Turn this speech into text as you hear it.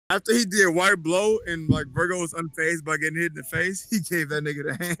After he did white blow and like Vergo was unfazed by getting hit in the face, he gave that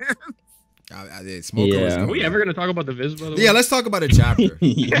nigga the hand. I did. Smoko was Are we ever gonna talk about the Viz? By the way? Yeah, let's talk about a chapter. No,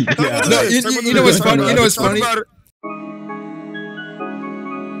 you know what's funny? You know what's funny?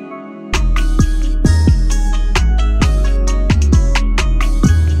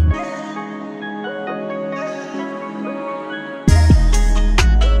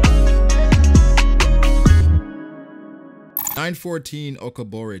 (914)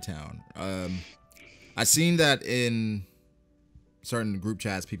 Okabore Town. I seen that in certain group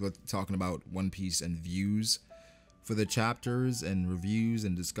chats, people are talking about One Piece and views for the chapters and reviews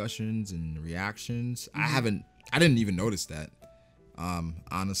and discussions and reactions. I didn't even notice that.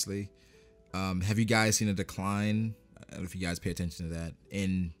 Honestly, have you guys seen a decline? I don't know if you guys pay attention to that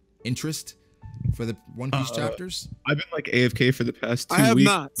in interest for the One Piece chapters. I've been like AFK for the past 2 weeks. I have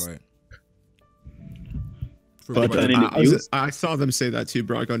not. Right. But I saw them say that too,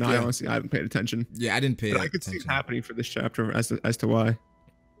 Brago. Now honestly, I haven't paid attention. Yeah, I didn't pay attention. I could see it happening for this chapter as to why.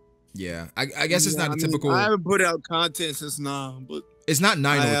 Yeah, I guess it's not the typical. I haven't put out content since now, but it's not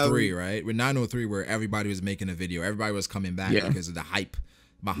 903, right? With 903, where everybody was making a video, everybody was coming back because of the hype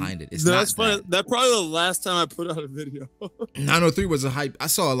behind it. It's that's funny. That's probably the last time I put out a video. 903 was a hype. I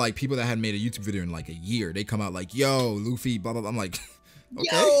saw like people that had made a YouTube video in like a year. They come out like, "Yo, Luffy," blah blah blah. I'm like,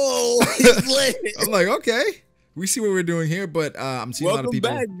 okay. Yo, he's lit. I'm like, okay. We see what we're doing here, but I'm seeing a lot of people.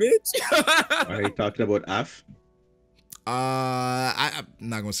 Welcome back, bitch. Are you talking about Af? I'm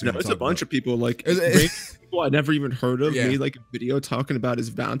not gonna say. No, it's a bunch of people like people I never even heard of made like a video talking about his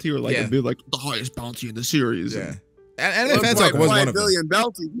bounty or like a video like the highest bounty in the series. Yeah. And Fan Talk was one of them.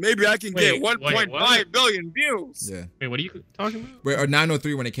 Bounty. Maybe I can get 1.5 billion views. Yeah. Wait, what are you talking about? Wait, or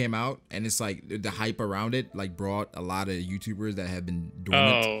 903 when it came out, and it's like the hype around it like brought a lot of YouTubers that have been doing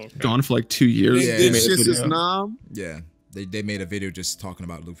it. Gone for like 2 years. Yeah, they made a video just talking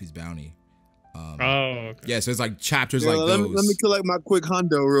about Luffy's bounty. Okay. Yeah, so it's like chapters like let those. Let me collect my quick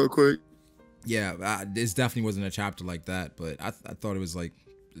hundo real quick. Yeah, this definitely wasn't a chapter like that, but I thought it was like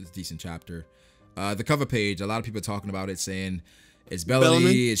a decent chapter. The cover page, a lot of people talking about it, saying it's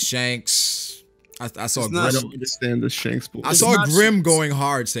Bellamy, it's Shanks. I saw Grim. I don't understand the Shanks. I saw Grim going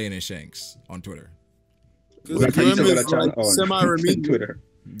hard saying it's Shanks on Twitter. Because Grim is like semi-remedial. Twitter.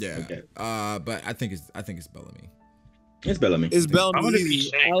 Yeah. Okay. But I think it's Bellamy. It's Bellamy. It's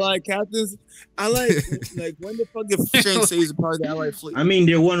Bellamy. I like captains. I like when the fuck if Shanks says a part that I like fleet. I mean,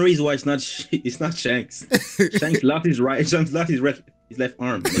 there's one reason why it's not Shanks. Shanks lost his right. Shanks lost his left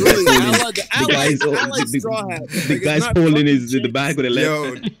arm. The guy's holding the bag with the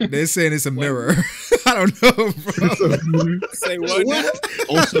left. Yo, they're saying it's a mirror. I don't know, bro. Say what?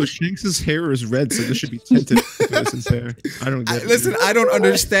 Also, Shanks' hair is red, so this should be tinted. His hair. I don't get it. Listen, I don't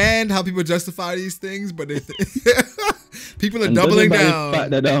understand how people justify these things, but people are doubling down. The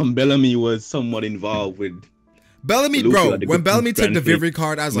fact that Bellamy was somewhat involved with Bellamy, bro. When Bellamy took the Vivi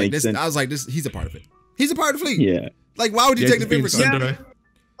card, I was like, this. He's a part of it. He's a part of the fleet. Yeah. Like, why would you take the Vivi card? Yeah.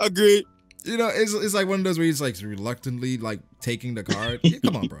 Agreed. You know, it's like one of those where he's like reluctantly like taking the card. Yeah,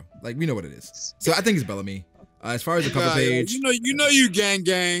 come on, bro. Like, we know what it is. So I think it's Bellamy. As far as the cover page, you know, you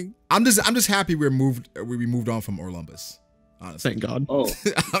gang. I'm just happy we moved on from Orlumbus. Honestly. Thank God. Oh,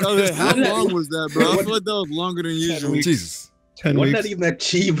 how long was that, bro? I feel like that was longer than usual. Jesus. 10 weeks. Not even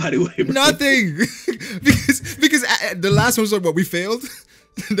achieved, by the way, bro. Nothing. because the last one was like what we failed.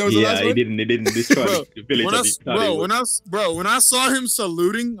 That was the last one? They didn't destroy the village. When I saw him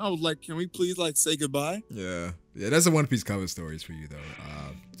saluting, I was like, can we please like say goodbye? Yeah, that's a One Piece cover stories for you though.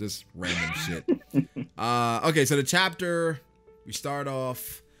 Just random shit. Okay, so the chapter we start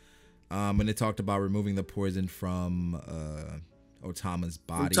off when they talked about removing the poison from Otama's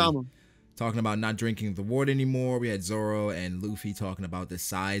body. Talking about not drinking the water anymore. We had Zoro and Luffy talking about the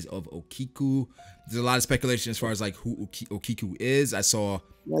size of O-Kiku. There's a lot of speculation as far as like who O-Kiku is. I saw,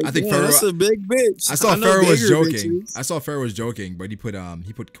 I think Pharaoh. That's a big bitch. I saw Pharaoh was joking. I saw Pharaoh was joking, but he put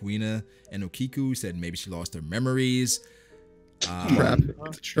Kuina and O-Kiku. Said maybe she lost her memories. Trap.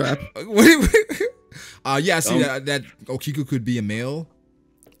 Yeah, I see that O-Kiku could be a male.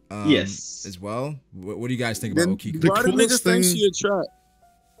 Yes, as well. What do you guys think about O-Kiku? Why do niggas think she a trap?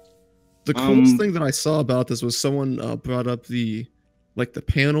 The coolest thing that I saw about this was someone brought up the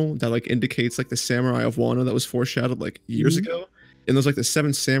panel that like indicates like the samurai of Wano that was foreshadowed like years ago. And there's like the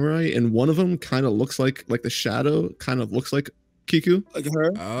 7 samurai, and one of them kind of looks like the shadow kind of looks like Kiku. Like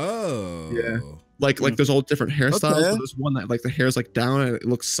her? Oh. Yeah. Like there's all different hairstyles. Okay. But there's one that like the hair's like down and it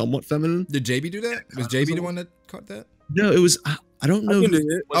looks somewhat feminine. Did JB do that? Was JB the one that caught that? No, it was I don't know.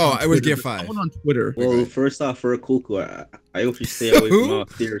 It was Gear 5. Someone on Twitter. Well, first off, for a Kuku, I hope you stay away from our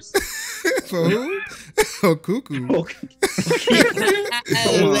tears. For who? Oh, Cuckoo.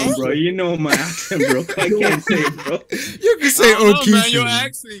 bro. You know my accent, bro. I can't say it, bro. You can say O-Kiku. Man, your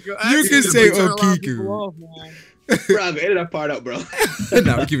accent, You can say O-Kiku. Brago, edit that part out, bro.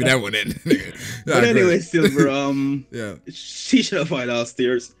 Nah, I'm keeping that one in. But anyway, still, bro. Yeah. She should have fallen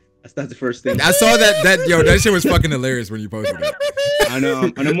downstairs. That's the first thing. I saw that shit was fucking hilarious when you posted it. And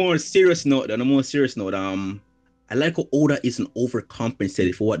on a more serious note, I like how Oda isn't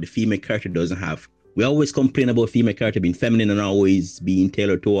overcompensated for what the female character doesn't have. We always complain about female character being feminine and always being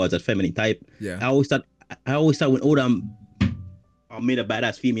tailored towards a feminine type. Yeah. I always thought when Oda made a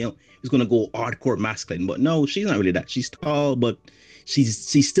badass female, he's gonna go hardcore masculine. But no, she's not really that. She's tall, but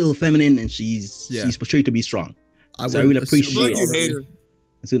she's still feminine and she's portrayed to be strong. I really appreciate it.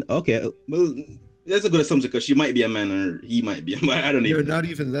 Okay, well, that's a good assumption because she might be a man or he might be a man. I don't even. Not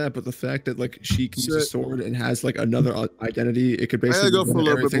even that, but the fact that like she can use a sword and has like another identity, it could basically go for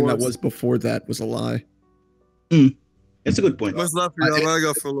everything that was before that was a lie. It's a good point. What's left for y'all? I gotta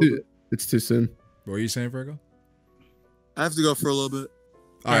go for a little bit. It's too soon. What were you saying, Vergo? I have to go for a little bit.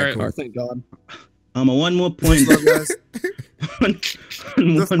 All right, cool. Thank God. One more point. What's up, guys? one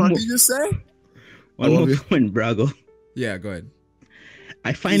the fuck did you just say? One more point, Brago. Yeah, go ahead.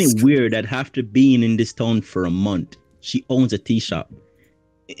 I find it weird that after being in this town for a month, she owns a tea shop.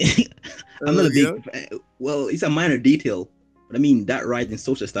 I'm not a big fan. Well, it's a minor detail, but I mean that rise in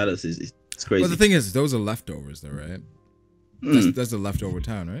social status is crazy. Well, the thing is, those are leftovers, though, right? That's the leftover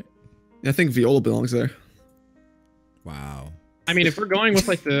town, right? I think Viola belongs there. Wow. I mean, if we're going with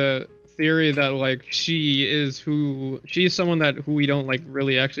like the theory that like she's someone who we don't like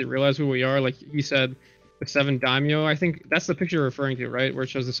really actually realize who we are, like he said. The 7 daimyo, I think that's the picture you're referring to, right? Where it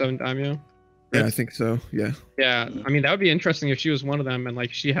shows the 7 daimyo. Yeah, I think so. Yeah. Yeah, I mean that would be interesting if she was one of them and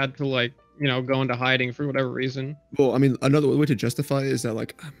like she had to like go into hiding for whatever reason. Well, I mean another way to justify it is that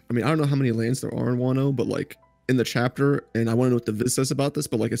like I mean I don't know how many lands there are in Wano, but like in the chapter, and I want to know what the Viz says about this,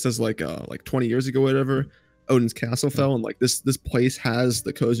 but like it says like 20 years ago, whatever, Odin's castle fell, and like this place has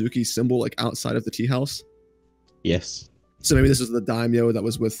the Kozuki symbol like outside of the tea house. Yes. So maybe this is the daimyo that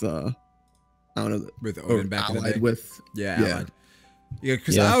was with I don't know. With Odin back in the day. Allied. Yeah,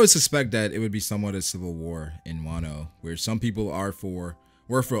 because I always suspect that it would be somewhat a civil war in Wano, where some people were for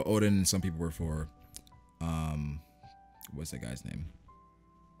Odin and some people were for, what's that guy's name?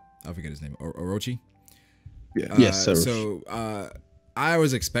 I forget his name. Orochi? Yeah. Yes, sir. So, I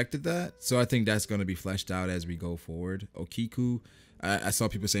always expected that. So I think that's going to be fleshed out as we go forward. O-Kiku, I saw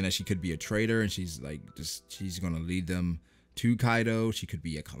people saying that she could be a traitor and she's going to lead them to Kaido. She could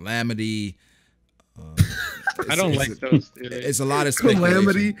be a calamity. I don't like those theories. It's a lot of speculation.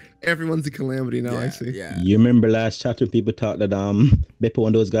 Calamity. Everyone's a calamity now. I see. Yeah. You remember last chapter people thought that Beppo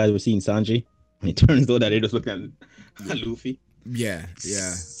and those guys were seeing Sanji, and it turns out that they just look at Luffy. Yeah.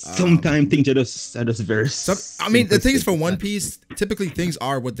 Sometimes things are just very. I mean, the thing is, for One Piece, typically things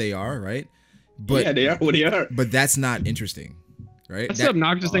are what they are, right? But yeah, they are what they are. But that's not interesting. Right? That's the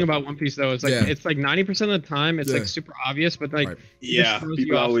obnoxious thing about One Piece, though. It's like it's like 90% of the time it's like super obvious, but like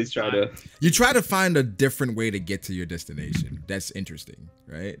people always try to find a different way to get to your destination. That's interesting,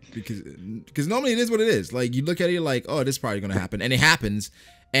 right? Because normally it is what it is. Like you look at it, you're like, oh, this is probably gonna happen, and it happens,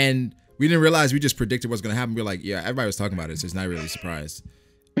 and we didn't realize we just predicted what's gonna happen. We're like, yeah, everybody was talking about it, so it's not really a surprise.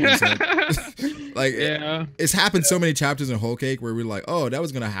 You know like it's happened so many chapters in Whole Cake where we're like, oh, that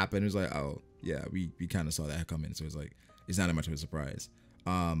was gonna happen. It was like, oh yeah, we kind of saw that coming, so it's like. It's not that much of a surprise.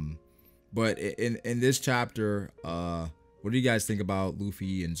 But in this chapter, what do you guys think about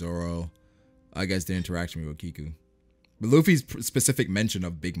Luffy and Zoro? I guess their interaction with O-Kiku. But Luffy's specific mention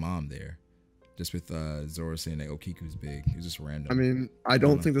of Big Mom there. Just with Zoro saying that O-Kiku's big. It's just random. I mean, I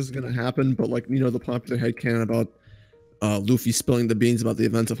don't think this is going to happen, but like, the popular headcanon about Luffy spilling the beans about the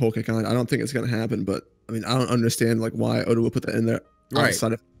events of Whole Cake Island, I don't think it's going to happen, but I mean, I don't understand like why Oda would put that in there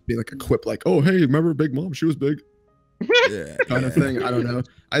outside of being like a quip like, oh, hey, remember Big Mom? She was big. Kind of thing. I don't know.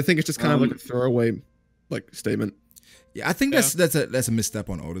 I think it's just kind of like a throwaway like statement. Yeah, I think that's a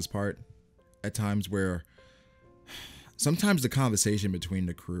misstep on Oda's part at times, where sometimes the conversation between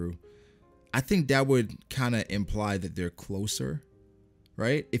the crew, I think that would kind of imply that they're closer,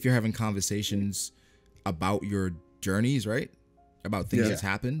 right? If you're having conversations about your journeys, right? About things that's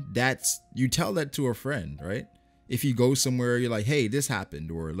happened, you tell that to a friend, right? If you go somewhere, you're like, hey, this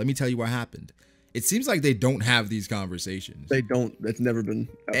happened, or let me tell you what happened. It seems like they don't have these conversations. They don't. It's never been.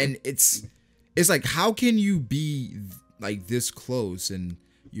 And it's like, how can you be like this close and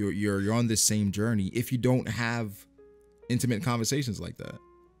you're on this same journey if you don't have intimate conversations like that?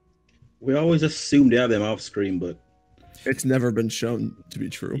 We always assume they have them off screen, but it's never been shown to be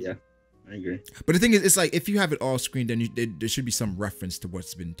true. Yeah, I agree. But the thing is, it's like if you have it off screen, then there should be some reference to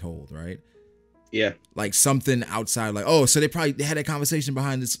what's been told, right? Yeah. Like something outside, like, oh, so they had that conversation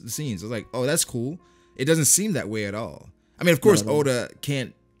behind the scenes. I was like, oh, that's cool. It doesn't seem that way at all. I mean, of course, Oda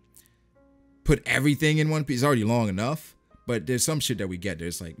can't put everything in one piece. It's already long enough, but there's some shit that we get.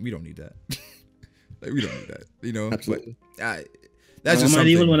 There's like, we don't need that. Like, we don't need that, you know? Absolutely. But, that's just I something.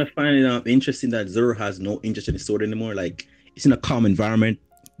 even want to find it interesting that Zoro has no interest in the sword anymore. Like, it's in a calm environment.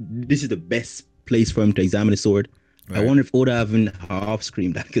 This is the best place for him to examine the sword. Right. I wonder if Oda having half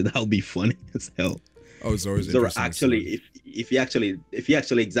scream that, because that would be funny as hell. Oh, Zoro actually, if he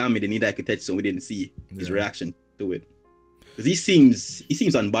actually examined the Nida Architecture, we didn't see his reaction to it, because he seems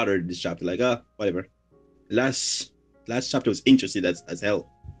unbothered this chapter. Like, whatever. Last chapter was interesting as hell.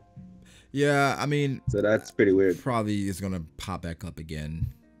 Yeah, I mean, so that's pretty weird. Probably is gonna pop back up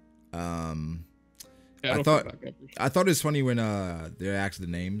again. Yeah, I thought it was funny when they asked the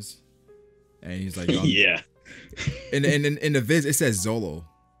names, and he's like, yeah. In the viz, it says Zolo.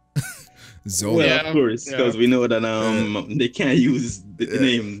 Zolo. Well, yeah, of course, because we know that they can't use the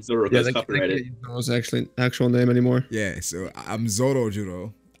name Zoro because copyrighted. They can't use Zoro's actual name anymore. Yeah, so I'm Zoro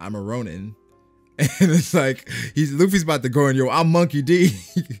Juro. I'm a Ronin. And it's like Luffy's about to go and I'm Monkey D.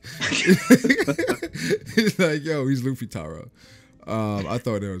 He's like, yo, he's Luffy Taro. I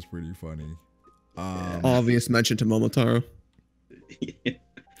thought that was pretty funny. Obvious mention to Momotaro.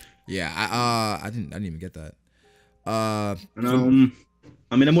 Yeah, I didn't even get that. I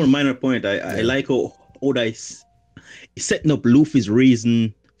mean, a more minor point. I like how Oda is setting up Luffy's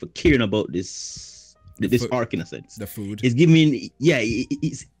reason for caring about this arc, in a sense. The food. He's giving,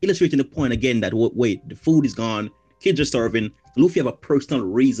 he's illustrating the point again that wait, the food is gone, kids are starving. Luffy have a personal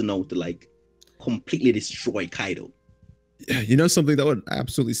reason now to like completely destroy Kaido. Yeah, you know something that would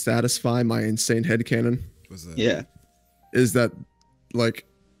absolutely satisfy my insane headcanon? What's that? Yeah. Is that like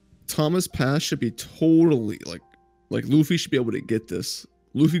Tama's past should be totally like Luffy should be able to get this.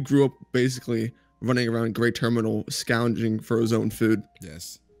 Luffy grew up basically running around Great Terminal scrounging for his own food.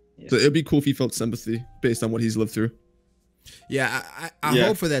 Yes. So it'd be cool if he felt sympathy based on what he's lived through. Yeah, I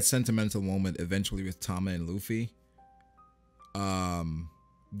hope for that sentimental moment eventually with Tama and Luffy.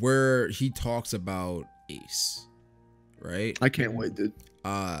 Where he talks about Ace. Right? I can't wait, dude.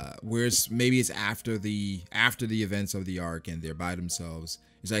 Whereas maybe it's after the events of the arc and they're by themselves.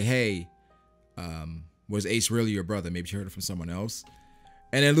 He's like, hey, was Ace really your brother? Maybe you heard it from someone else.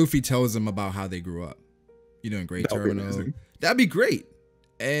 And then Luffy tells him about how they grew up. You know, in Great Terminal. That'd be great.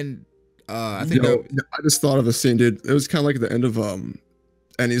 And I think I just thought of a scene, dude. It was kind of like the end of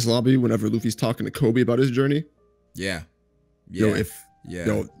Enies Lobby whenever Luffy's talking to Kobe about his journey. Yeah.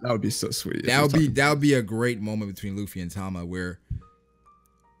 That would be so sweet. That would be a great moment between Luffy and Tama where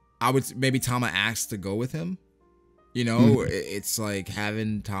maybe Tama asks to go with him. You know, it's like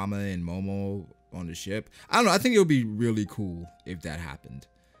having Tama and Momo on the ship. I don't know. I think it would be really cool if that happened.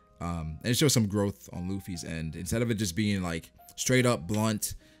 And it shows some growth on Luffy's end. Instead of it just being like straight up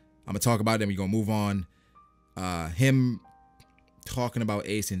blunt, I'm gonna talk about it and we're gonna move on. Him talking about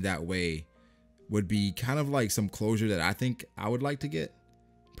Ace in that way would be kind of like some closure that I think I would like to get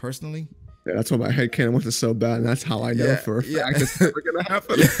personally. Yeah, that's why my headcanon wants it so bad, and that's how I know for a fact it's never gonna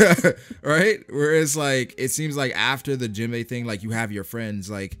happen. Right? Whereas like it seems like after the Jinbei thing, like you have your friends.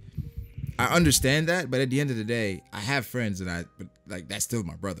 Like I understand that, but at the end of the day, I have friends, but like that's still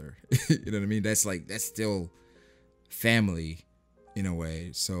my brother. You know what I mean? That's still family in a way.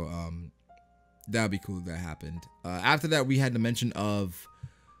 So that would be cool if that happened. After that, we had the mention of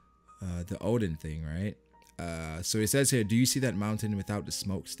the Odin thing, right? So it says here, do you see that mountain without the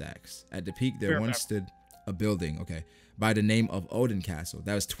smokestacks? At the peak, there once stood a building, by the name of Odin Castle.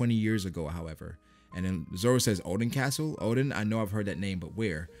 That was 20 years ago, however. And then Zoro says, Odin Castle? Odin? I know I've heard that name, but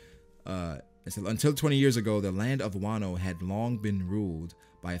where? It said, until 20 years ago, the land of Wano had long been ruled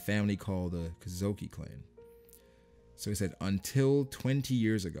by a family called the Kozuki clan. So he said, until 20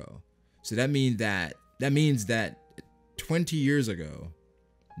 years ago. So that means that 20 years ago,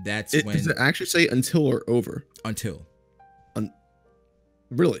 that's when... Does it actually say until or over? Until.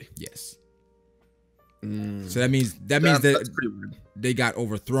 Really? Yes. So that means that's pretty weird. They got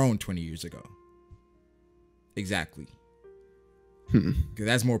overthrown 20 years ago. Exactly. Because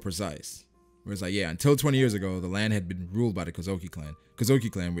that's more precise. Where it's like, yeah, until 20 years ago, the land had been ruled by the Kozuki clan.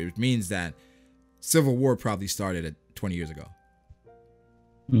 Kozuki clan, which means that Civil War probably started at 20 years ago.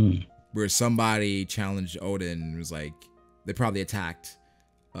 Where somebody challenged Odin and was like, they probably attacked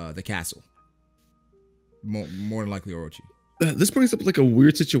the castle. More than likely Orochi. This brings up like a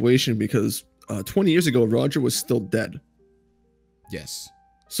weird situation because 20 years ago, Roger was still dead. Yes.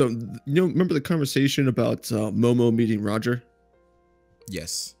 So, remember the conversation about Momo meeting Roger?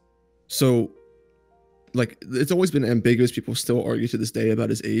 Yes. So, like, it's always been ambiguous. People still argue to this day about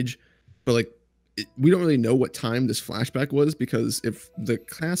his age. But, like, we don't really know what time this flashback was, because if the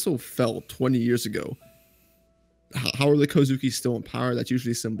castle fell 20 years ago, how are the Kozuki still in power? That's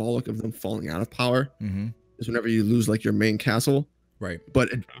usually symbolic of them falling out of power. Is whenever you lose like your main castle. Right. But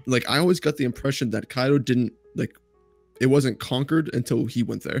like I always got the impression that Kaido didn't like, it wasn't conquered until he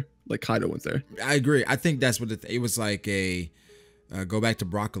went there. Like Kaido went there. I agree. I think that's what it was like a go back to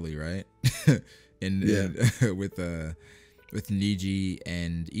broccoli, right? With Niji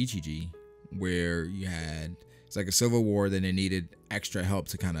and Ichiji, where you had it's like a civil war, then they needed extra help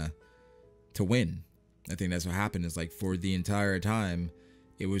to win. I think that's what happened. Is like for the entire time,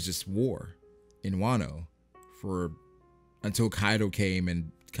 it was just war in Wano until Kaido came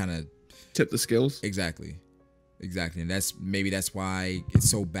and kind of tipped the scales. Exactly. And that's why it's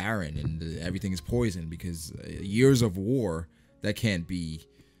so barren and everything is poison, because years of war that can't be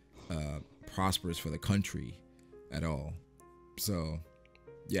prosperous for the country at all. So,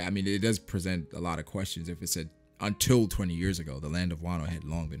 yeah, I mean, it does present a lot of questions. If it said until 20 years ago, the land of Wano had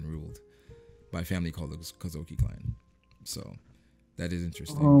long been ruled by a family called the Kozuki clan. So that is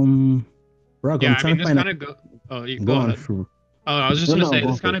interesting. Brago, yeah, I mean, this kind of go. Oh, you go ahead. I was just gonna say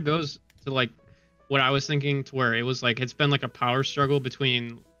this kind of goes to like what I was thinking, to where it was like it's been like a power struggle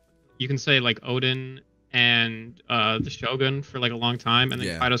between, you can say, like Odin and the Shogun for like a long time, and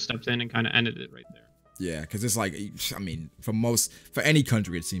then Kaido stepped in and kind of ended it right there. Yeah, because it's like, I mean, for any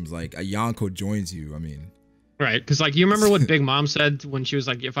country, it seems like a Yonko joins you. I mean, right? Because like you remember what Big Mom said when she was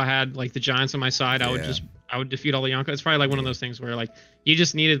like, if I had like the giants on my side, I would defeat all the Yonko. It's probably like one of those things where like you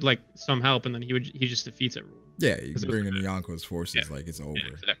just needed like some help, and then he just defeats everyone. Yeah, you bring in the Yonko's forces, like it's over.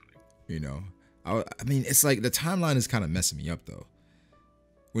 Yeah, exactly. You know, I mean, it's like the timeline is kind of messing me up though,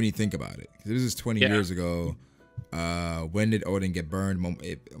 when you think about it. Because this is 20 years ago. When did Odin get burned?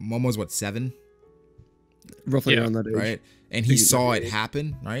 Momo's what, 7? Roughly around that age, right? And he saw it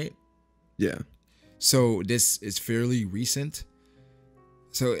happen, right? Yeah. So this is fairly recent.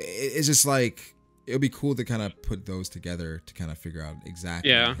 So it's just like, it'll be cool to kind of put those together to kind of figure out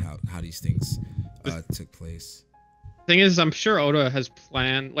exactly how these things took place. Thing is, I'm sure Oda has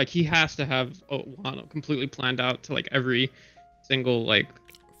planned, like he has to have Wano completely planned out to like every single like,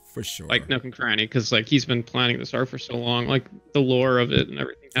 for sure, like nook and cranny, because like he's been planning this arc for so long, like the lore of it and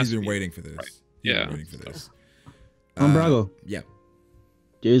everything. He's been waiting for this. Right. Waiting for this. Brago. Yeah.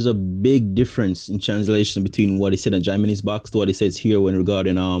 There's a big difference in translation between what he said in Japanese box to what he says here when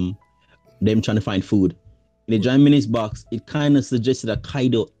regarding them trying to find food. In the Japanese box, it kind of suggested that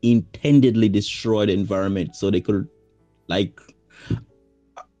Kaido intendedly destroyed the environment so they could like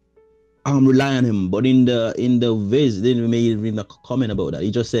rely on him. But in the Viz, they didn't make even a comment about that.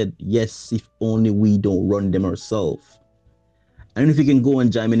 He just said, yes, if only we don't run them ourselves. I don't know if you can go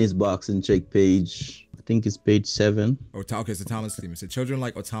on Japanese box and check page, I think it's page 7. Okay, so Thomas Steven said, children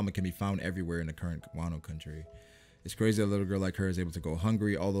like Otama can be found everywhere in the current Wano country. It's crazy a little girl like her is able to go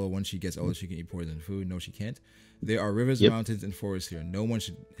hungry, although once she gets older, she can eat poison food. No, she can't. There are rivers, mountains, and forests here. No one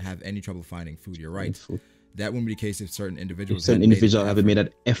should have any trouble finding food. You're right. That wouldn't be the case if certain individuals haven't made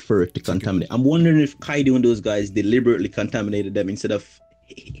that effort to contaminate. I'm wondering if Kaido and those guys deliberately contaminated them instead of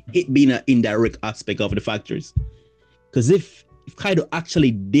it being an indirect aspect of the factories. Because if Kaido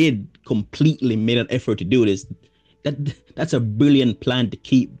actually did completely made an effort to do this, that's a brilliant plan to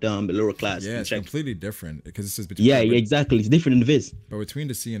keep the lower class. Yeah, it's completely different because this is between. Yeah, exactly. It's different in the Viz. But between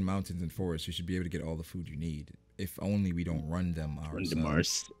the sea and mountains and forests, you should be able to get all the food you need. If only we don't run them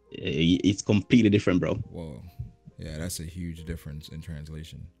ourselves. It's completely different, bro. Whoa, yeah, that's a huge difference in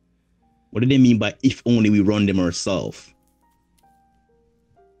translation. What do they mean by if only we run them ourselves?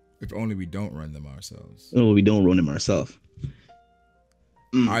 If only we don't run them ourselves. Oh, we don't run them ourselves.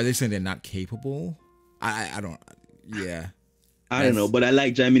 Are they saying they're not capable? I don't. Yeah. I don't know, but I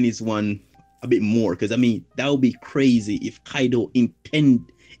like Japanese one a bit more because I mean that would be crazy if Kaido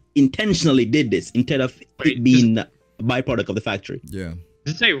intentionally did this instead of it being a byproduct of the factory. Yeah.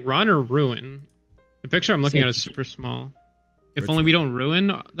 Does it say run or ruin? The picture I'm looking at is super small. If only we don't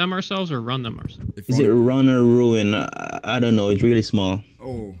ruin them ourselves or run them ourselves. Is it run or ruin? I don't know. It's really small.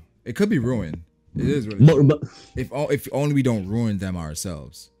 Oh, it could be ruin. It is really. But if only we don't ruin them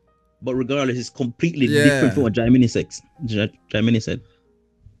ourselves. But regardless, it's completely different from what Jaimini said.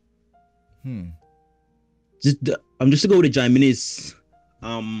 I'm just to go with the Jaiminis.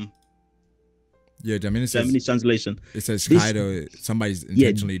 Yeah, Jaiminis translation. It says Kaido. Somebody's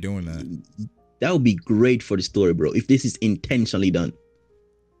intentionally doing that. That would be great for the story, bro. If this is intentionally done.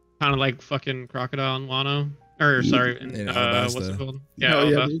 Kind of like fucking Crocodile and Wano, or sorry, what's it called?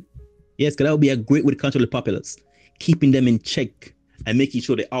 Yeah, yes, because that would be a great way to control the populace, keeping them in check and making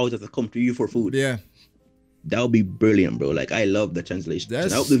sure they always have to come to you for food. Yeah. that would be brilliant, bro. Like I love the translation.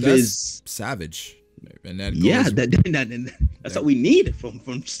 That's, I hope the that's savage. And that goes, yeah, that's what we need from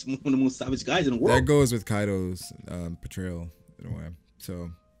one of the most savage guys in the world. That goes with Kaido's portrayal in a way. So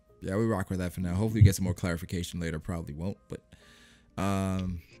yeah, we rock with that for now. Hopefully we get some more clarification later. Probably won't, but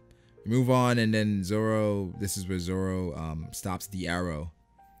move on. And then Zoro, this is where Zoro stops the arrow.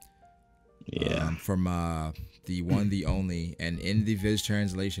 Yeah. From the one, the only, and in the Viz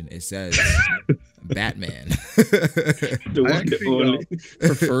translation it says Batman. I actually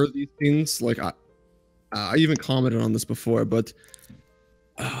prefer these scenes. Like I even commented on this before, but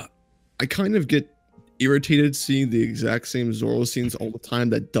I kind of get irritated seeing the exact same Zoro scenes all the time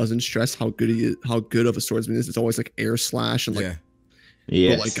that doesn't stress how good he is, how good of a swordsman is. It's always like air slash and like yeah.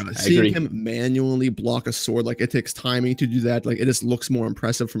 Yes, like seeing him manually block a sword, like it takes timing to do that. Like it just looks more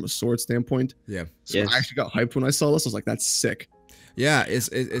impressive from a sword standpoint. Yeah. So I actually got hyped when I saw this. I was like, that's sick. Yeah,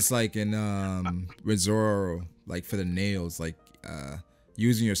 it's like in with Zoro, like for the nails, like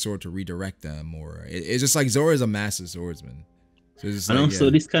using your sword to redirect them, or it's just like Zoro is a master swordsman. So it's just and like,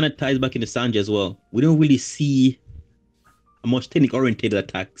 also this kind of ties back into Sanji as well. We don't really see a much technique oriented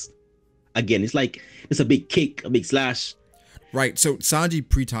attacks. Again, it's like it's a big kick, a big slash. Right. So Sanji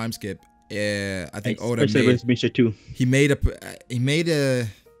pre-time skip, I think Oda made a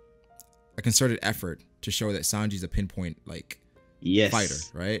concerted effort to show that Sanji's a pinpoint fighter,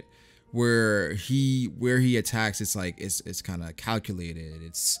 right? Where he attacks, it's like it's kind of calculated.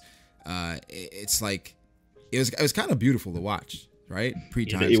 It's like it was kind of beautiful to watch, right?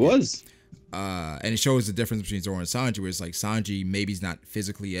 Pre-time skip. It was. And it shows the difference between Zoro and Sanji, where it's like Sanji maybe he's not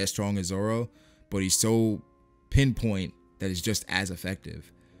physically as strong as Zoro, but he's so pinpoint that is just as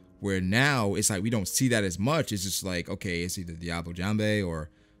effective. Where now it's like we don't see that as much. It's just like, okay, it's either Diablo Jambe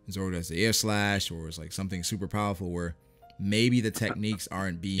or Zoro does the air slash, or it's like something super powerful where maybe the techniques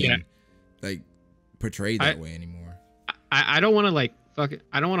aren't being like portrayed that way anymore. I don't want to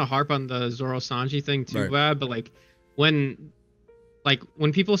I don't want to harp on the Zoro Sanji thing too bad, but when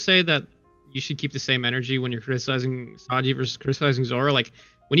people say that you should keep the same energy when you're criticizing Sanji versus criticizing Zoro,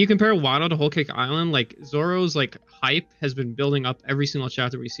 when you compare Wano to Whole Cake Island, Zoro's hype has been building up every single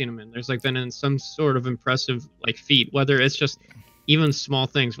chapter we've seen him in. There's been in some sort of impressive feat, whether it's just even small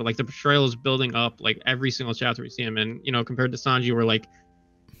things, but the portrayal is building up every single chapter we see him in. Compared to Sanji, where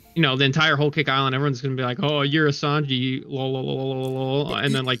the entire Whole Cake Island, everyone's gonna be like, oh, you're a Sanji, lol, lol, lol, lol, lol.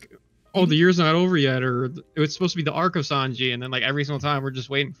 And then oh, the year's not over yet, or it's supposed to be the arc of Sanji, and then every single time we're just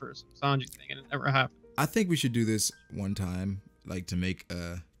waiting for some Sanji thing, and it never happens. I think we should do this one time, to make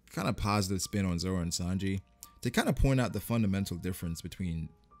a kind of positive spin on Zoro and Sanji, to kind of point out the fundamental differences between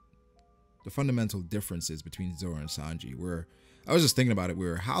Zoro and Sanji. Where I was just thinking about it,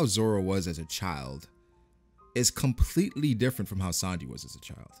 where how Zoro was as a child is completely different from how Sanji was as a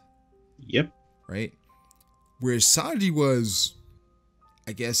child. Yep. Right? Where Sanji was,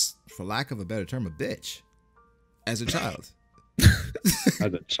 I guess, for lack of a better term, a bitch as a child.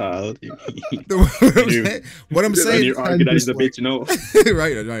 As a child, what I'm saying, you argue that he's a bitch,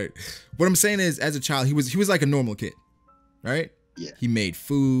 right. What I'm saying is, as a child, he was like a normal kid, right? Yeah. He made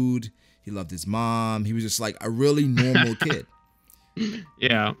food. He loved his mom. He was just a really normal kid.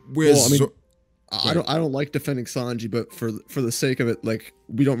 Yeah. Whereas, I don't like defending Sanji, but for the sake of it,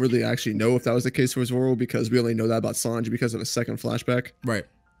 we don't really actually know if that was the case for Zoro, because we only know that about Sanji because of a second flashback. Right.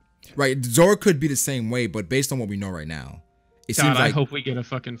 Zoro could be the same way, but based on what we know right now, it seems I hope we get a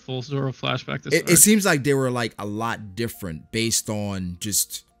fucking full Zoro flashback. It seems like they were a lot different based on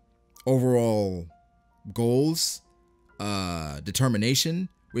just overall goals, determination.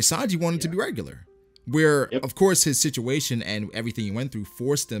 Where Sanji wanted to be regular, where of course his situation and everything he went through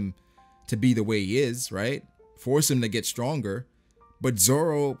forced him to be the way he is, right? Forced him to get stronger. But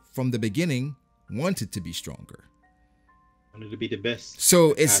Zoro, from the beginning, wanted to be stronger. Wanted to be the best.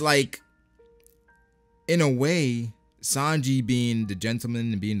 So it's in a way, Sanji being the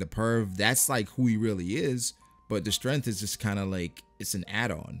gentleman and being the perv, that's who he really is. But the strength is just kind of it's an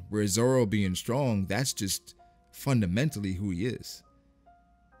add-on. Where Zoro being strong, that's just fundamentally who he is.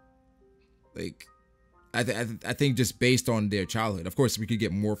 I think just based on their childhood. Of course, we could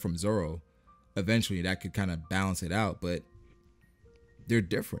get more from Zoro eventually. That could kind of balance it out, but they're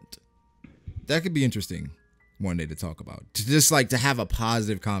different. That could be interesting one day to talk about. To just to have a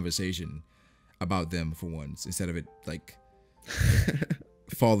positive conversation about them for once, instead of it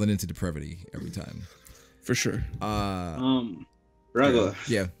falling into depravity every time. For sure. Brago.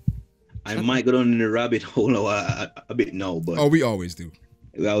 Yeah. I might go down in the rabbit hole a bit now, but we always do.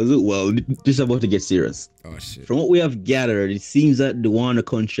 Well, this is about to get serious. Oh shit. From what we have gathered, it seems that the Wano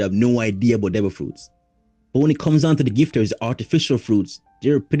country have no idea about devil fruits. But when it comes down to the gifters, artificial fruits,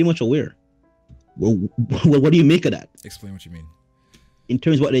 they're pretty much aware. Well, what do you make of that? Explain what you mean. In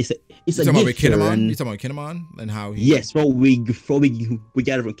terms of what they say, it's You a talking about gift. Kinemon? You talking about Kinemon and how he? Yes, what we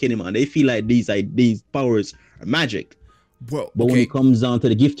gather from Kinemon, they feel like these powers are magic. Well, But when it comes down to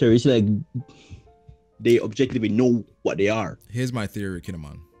the gifter, it's like they objectively know what they are. Here's my theory with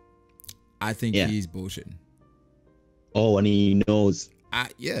Kinemon. I think he's bullshitting. Oh, and he knows. I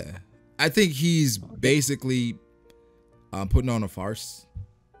think he's basically putting on a farce.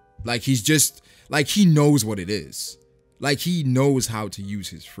 Like he's just like he knows what it is. Like he knows how to use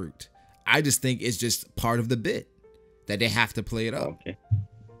his fruit. I just think it's just part of the bit that they have to play it up. Okay.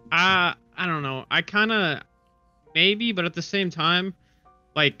 I don't know. I kind of maybe, but at the same time,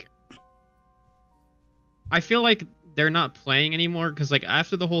 like I feel like they're not playing anymore because like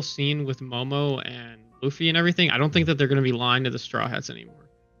after the whole scene with Momo and Luffy and everything, I don't think that they're gonna be lying to the Straw Hats anymore.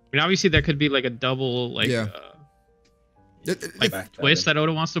 I mean, obviously there could be like a double like twist that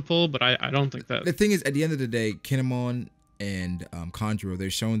Oda wants to pull, but I don't think that. The thing is, at the end of the day, Kinemon and Kanjuro, they're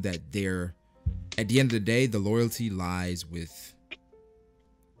shown that they're at the end of the day, the loyalty lies with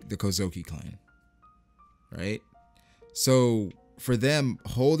the Kozuki clan, right? So for them,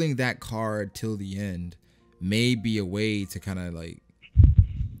 holding that card till the end may be a way to kind of like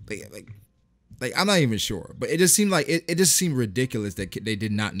I'm not even sure, but it just seemed like it just seemed ridiculous that they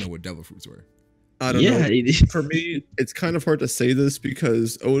did not know what devil fruits were. I don't know. For me, it's kind of hard to say this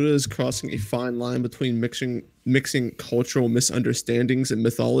because Oda is crossing a fine line between mixing cultural misunderstandings and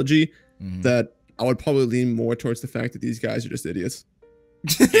mythology that I would probably lean more towards the fact that these guys are just idiots.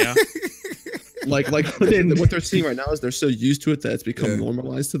 Yeah. like what they're seeing right now is they're so used to it that it's become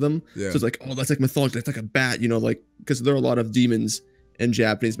normalized to them. Yeah. So it's like, oh, that's like mythology. That's like a bat, you know, like because there are a lot of demons in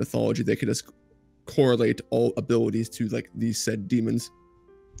Japanese mythology. They could just correlate all abilities to like these said demons.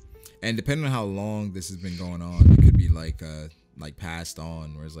 And depending on how long this has been going on, it could be like passed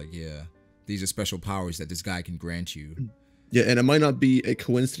on, where it's like, yeah, these are special powers that this guy can grant you. Yeah, and it might not be a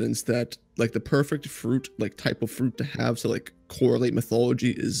coincidence that like the perfect fruit, like type of fruit to have to like correlate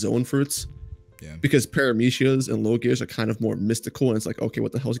mythology is zone fruits. Yeah. Because paramecias and Logias are kind of more mystical, and it's like, okay,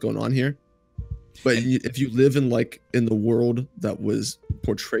 what the hell's going on here? But if you live in the world that was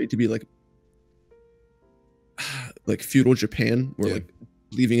portrayed to be like feudal Japan, where like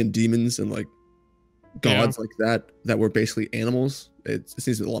believing in demons and like gods like that were basically animals, it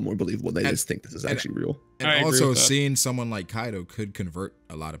seems a lot more believable. They just think this is actually real. And also seeing someone like Kaido could convert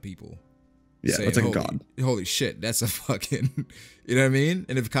a lot of people. Yeah, saying, that's like a god. Holy shit, that's a fucking, you know what I mean?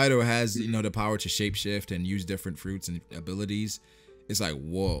 And if Kaido has, you know, the power to shapeshift and use different fruits and abilities, it's like,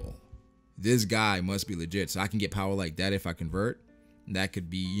 whoa, this guy must be legit. So I can get power like that if I convert. And that could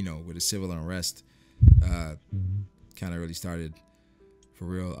be, you know, with a civil unrest kind of really started for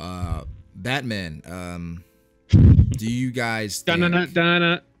real. Batman, do you guys think...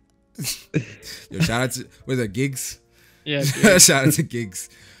 Yo, shout out to Gigs? Yeah. Shout out to Gigs.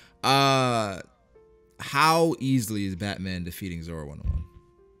 How easily is Batman defeating Zoro 101?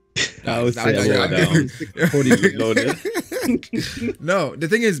 No, the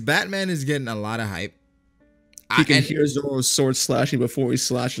thing is, Batman is getting a lot of hype. He can hear Zoro's sword slashing before he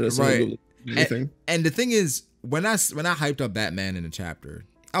slashes it. Right. And the thing is, when I hyped up Batman in the chapter,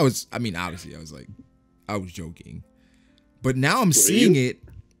 I was joking. But now I'm seeing it,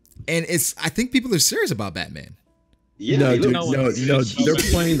 and I think people are serious about Batman. Yeah, no, dude, they're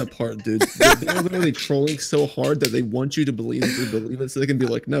playing the part, dude. They're literally trolling so hard that they want you to believe it, so they can be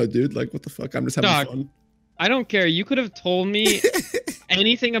like, no, dude, like, what the fuck? I'm just having fun. I don't care. You could have told me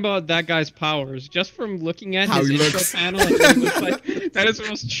anything about that guy's powers just from looking at his intro panel. And it was like, that is the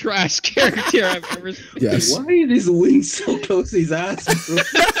most trash character I've ever seen. Yes. Why are his wings so close to his ass?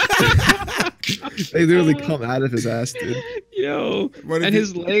 They literally come out of his ass, dude. Yo, and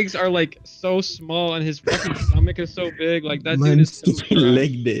his legs are like so small, and his fucking stomach is so big. Like that dude is so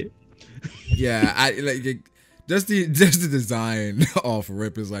leg day. Yeah, I like just the design off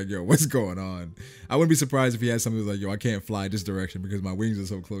rip is like, yo, what's going on? I wouldn't be surprised if he had something like, yo, I can't fly this direction because my wings are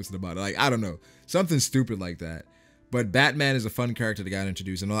so close to the body. Like, I don't know, something stupid like that. But Batman is a fun character that got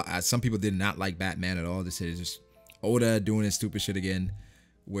introduced, and some people did not like Batman at all. They said it's just Oda doing his stupid shit again,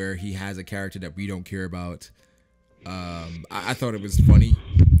 where he has a character that we don't care about. I thought it was funny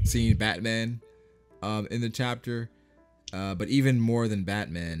seeing Batman in the chapter, but even more than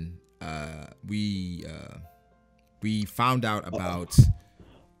Batman, we found out about.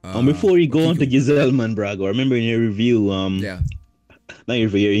 Before you go on to Gazelman, Brago, I remember in your review, not your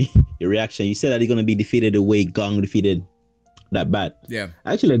review, your reaction, you said that he's gonna be defeated the way Gong defeated that bat. Yeah,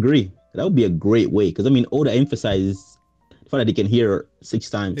 I actually agree. That would be a great way, because I mean, Oda emphasizes the for that he can hear 6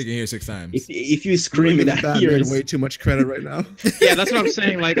 times. He can hear 6 times. If you scream in that Batman ears, way too much credit right now. Yeah, that's what I'm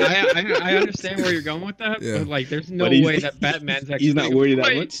saying. Like, I understand where you're going with that, Yeah. but like, there's no But he's- way that Batman's actually. he's not worried that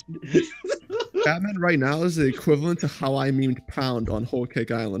Like, much. Batman right now is the equivalent to how I memed Pound on Whole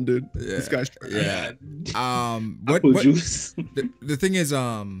Cake Island, dude. Yeah. This guy's Yeah. Apple juice. The thing is,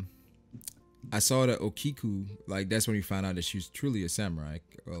 I saw that O-Kiku, like that's when we found out that she was truly a samurai.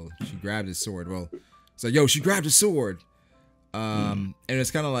 Well, she grabbed his sword. Well, it's like, yo, she grabbed his sword. And it's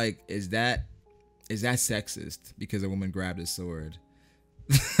kind of like, is that sexist because a woman grabbed his sword?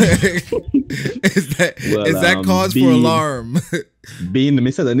 is that cause for alarm? Being the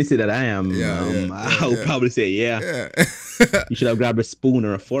misogynistic that I am, I would probably say, yeah. Yeah. You should have grabbed a spoon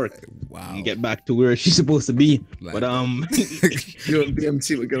or a fork. Wow. You get back to where she's supposed to be. Like- But You and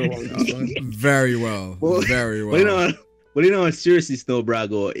BMT would get along just fine. Very well. Very well. But seriously, though,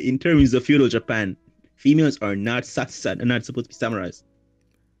 Brago, in terms of feudal Japan, females are not supposed to be samurais.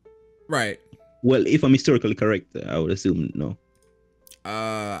 Right. Well, if I'm historically correct, I would assume no.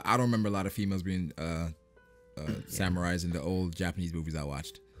 I don't remember a lot of females being samurais in the old Japanese movies I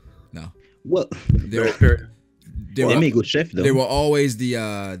watched. No. Well, They they make good chef though. They were always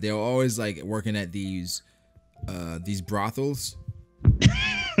like working at these brothels,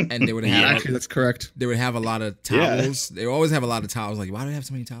 and they would have Actually, that's correct. they would have a lot of towels. They would always have a lot of towels. Like, why do they have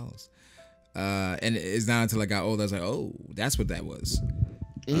so many towels? And it's not until I got older I was like, oh, that's what that was.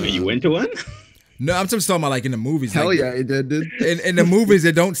 You went to one? No, I'm just talking about like in the movies. Hell like, yeah, he did, dude. In the movies,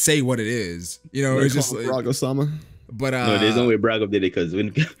 they don't say what it is. You know, it's just like, Brago-sama. but No, there's no way Brago did it because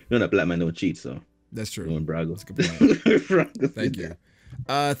when a black man don't cheat, so that's true. doing Brago. That's a good point. Brago Thank you.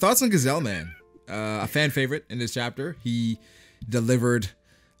 Thoughts on Gazelman? A fan favorite in this chapter. He delivered.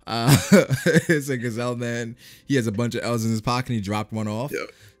 It's a Gazelman. He has a bunch of L's in his pocket. And he dropped one off. Yeah.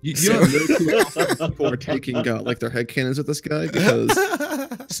 You know, people are taking like their headcanons with this guy because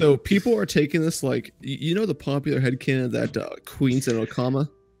so people are taking this like you know the popular headcanon that Queen's in Okama.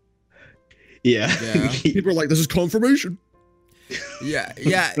 Yeah. People are like, this is confirmation. Yeah.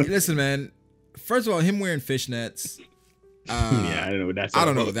 Listen, man. First of all, him wearing fishnets. Yeah, I don't know what that's. I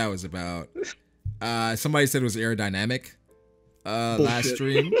don't know what that was about. Somebody said it was aerodynamic. Last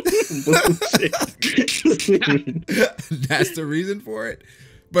stream. That's the reason for it.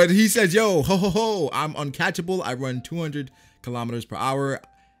 But he says, yo, ho, ho, ho, I'm uncatchable. I run 200 kilometers per hour.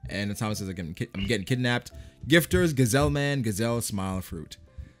 And Thomas says, I'm getting kidnapped. Gifters, Gazelman, Gazelle, Smile, Fruit.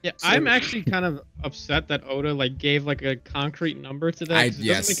 Yeah, I'm actually kind of upset that Oda like gave like a concrete number to that. It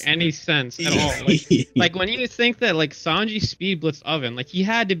doesn't make any sense at all. Like when you think that like Sanji speed blitz oven, like he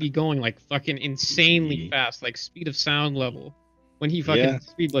had to be going like fucking insanely fast, like speed of sound level when he fucking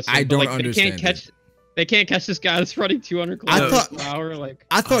speed blitzed. I don't like, understand. They can't catch this guy that's running 200 kilometers per hour. Like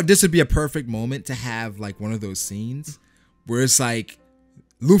I thought this would be a perfect moment to have like one of those scenes where it's like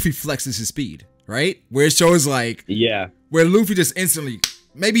Luffy flexes his speed, right? Where it shows like where Luffy just instantly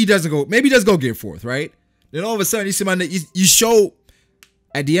maybe he does go Gear 4th, right? Then all of a sudden you show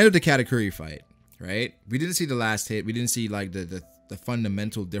at the end of the Katakuri fight, right? We didn't see the last hit. We didn't see like the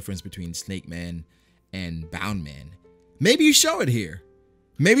fundamental difference between Snake Man and Bound Man. Maybe you show it here.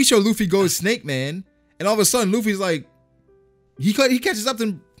 Maybe show Luffy goes Snake Man. And all of a sudden, Luffy's like, he catches up to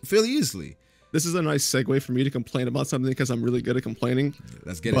him fairly easily. This is a nice segue for me to complain about something because I'm really good at complaining.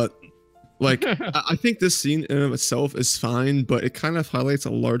 Let's get it. But like, I think this scene in and of itself is fine, but it kind of highlights a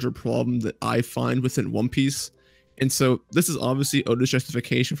larger problem that I find within One Piece. And so this is obviously Oda's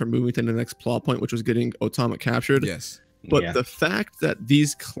justification for moving to the next plot point, which was getting Otama captured. Yes. But the fact that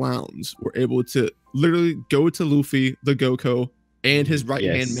these clowns were able to literally go to Luffy, the Goko, and his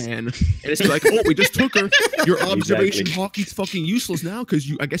right-hand man, and it's like, oh, we just took her. Your observation hockey's fucking useless now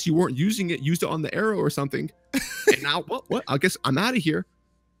because I guess you weren't using it, used it on the arrow or something. And now what? I guess I'm out of here.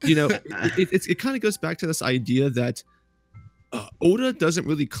 You know, it kind of goes back to this idea that Oda doesn't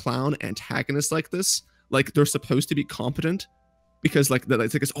really clown antagonists like this. Like they're supposed to be competent because like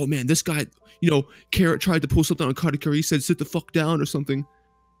it's like, oh man, this guy, you know, Carrot tried to pull something on Katakuri, he said sit the fuck down or something,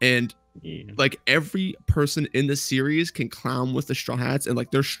 and like every person in the series can clown with the Straw Hats, and like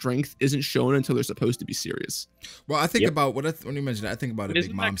their strength isn't shown until they're supposed to be serious. Well, I think about when you mentioned it, I think about it.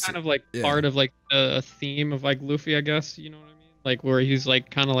 Isn't that kind of like part of like the theme of like Luffy, I guess, you know what I mean? Like where he's like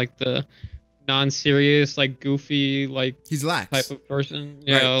kind of like the non-serious, like goofy, like he's lax type of person.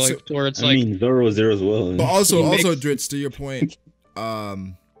 Yeah, right. Like so, where it's like Zoro as well. But also Drizzt, to your point, for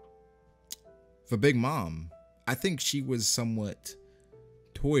Big Mom, I think she was somewhat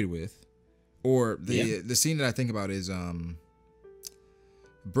toyed with. Or the scene that I think about is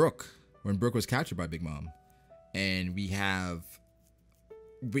Brook, when Brook was captured by Big Mom, and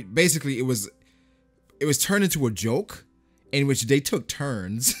basically it was turned into a joke in which they took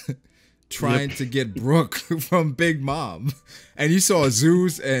turns trying to get Brooke from Big Mom. And you saw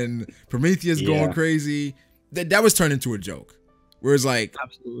Zeus and Prometheus going crazy. That was turned into a joke. Where it's like,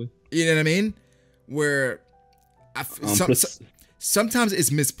 absolutely, you know what I mean? Where sometimes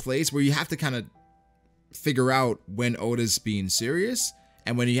it's misplaced, where you have to kind of figure out when Oda's being serious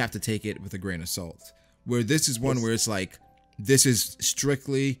and when you have to take it with a grain of salt. Where this is one where it's like, this is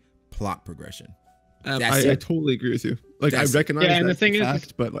strictly plot progression. I totally agree with you. Like, I recognize and the thing fact,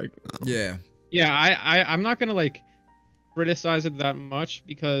 is, but like, I'm not gonna like criticize it that much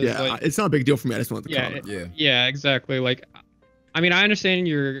because like, it's not a big deal for me. I just want the comment. Yeah, exactly. Like, I mean, I understand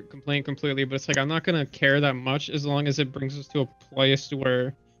your complaint completely, but it's like I'm not gonna care that much as long as it brings us to a place to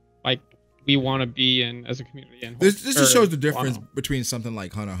where like we want to be in as a community. And this just shows the difference between something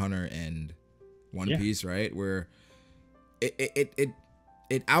like Hunter x Hunter and One Piece, right? Where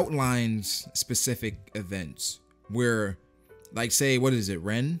it outlines specific events where, like, say, what is it,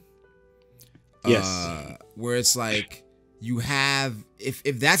 Ren? Yes. Where it's like you have, if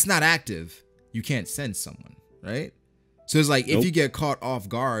that's not active, you can't send someone, right? So it's like, if you get caught off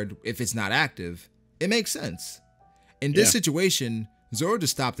guard, if it's not active, it makes sense. In this situation, Zoro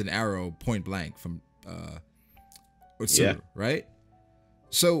just stopped an arrow point blank from Utsuru, right?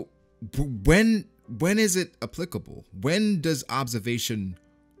 So when is it applicable? When does observation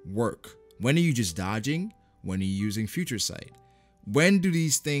work? When are you just dodging? When are you using future sight? When do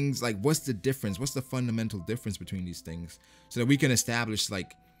these things, like, what's the difference? What's the fundamental difference between these things so that we can establish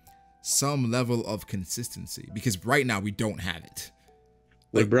like some level of consistency? Because right now we don't have it.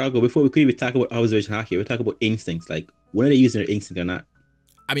 Like, Brago, before we could even talk about observation hockey, we're talking about instincts. Like, when are they using their instinct or not?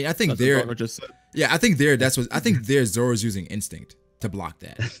 I mean, I think I think Zoro's using instinct to block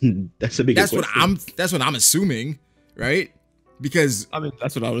that. That's a big question. That's what I'm assuming, right? Because I mean,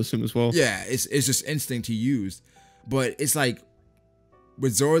 that's what I would assume as well. Yeah, it's just instinct he used. But it's like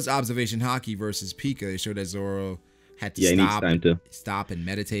with Zoro's observation hockey versus Pika, they showed that Zoro had to stop and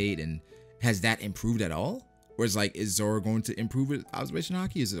meditate. And has that improved at all? Or is like, is Zoro going to improve with observation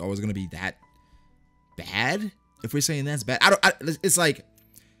hockey? Is it always going to be that bad? If we're saying that's bad, it's like,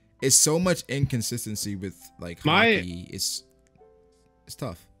 it's so much inconsistency with like hockey. It's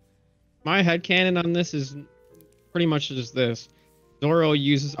tough. My headcanon on this is pretty much just this. Zoro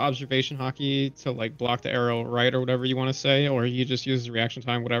uses observation hockey to like block the arrow, right, or whatever you want to say, or he just uses reaction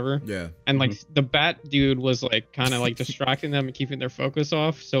time, whatever. Yeah. And like the bat dude was like kind of like distracting them and keeping their focus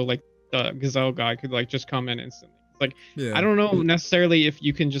off, so like the Gazelle guy could like just come in instantly. Like, I don't know necessarily if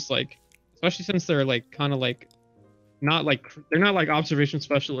you can just like, especially since they're like kind of like not like, they're not like observation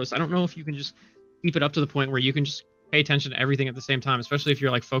specialists. I don't know if you can just keep it up to the point where you can just pay attention to everything at the same time, especially if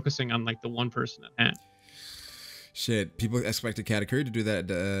you're like focusing on like the one person at hand. Shit, people expected Katakuri to do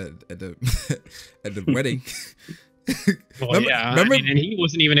that at the wedding. Well, remember, and he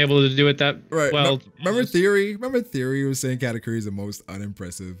wasn't even able to do it that well. Remember Theory was saying Katakuri is the most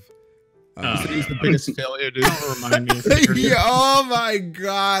unimpressive. He's the biggest failure, dude. Don't remind me of Theory. Oh my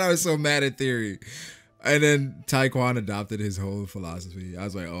god, I was so mad at Theory. And then Taekwon adopted his whole philosophy. I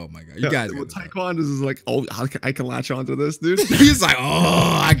was like, oh my god, you guys. Well, Taekwon is like, oh, I can latch onto this, dude. He's like,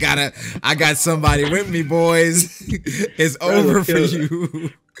 oh, I got somebody with me, boys. It's over for you.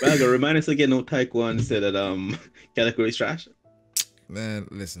 Brago, remind us again, no Taekwon said that Katakuri's trash. Man,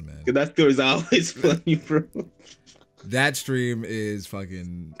 listen, man. Because that story's always funny, bro. That stream is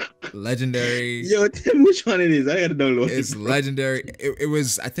fucking legendary. Yo, tell me which one it is. I gotta download it. It's legendary. It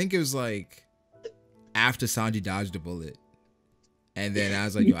was, I think it was like after Sanji dodged a bullet. And then I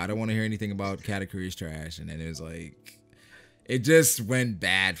was like, yo, I don't want to hear anything about Katakuri's trash. And then it was like, it just went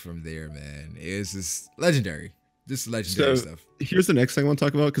bad from there, man. It's just legendary. Just legendary stuff. Here's the next thing I want to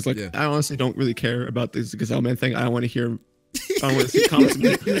talk about, because like I honestly don't really care about this Gazelman thing. I don't want to hear. I don't want to see comments.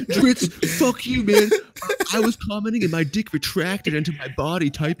 Drizzt, fuck you, man. I was commenting and my dick retracted into my body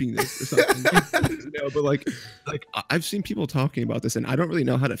typing this or something. But like I've seen people talking about this and I don't really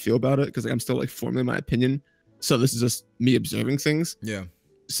know how to feel about it because like, I'm still like forming my opinion. So this is just me observing things. Yeah.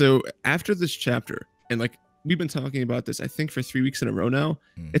 So after this chapter, and like we've been talking about this, I think for 3 weeks in a row now,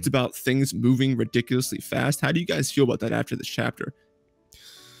 it's about things moving ridiculously fast. How do you guys feel about that after this chapter?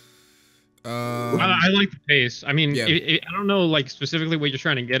 I like the pace. I mean, I don't know like specifically what you're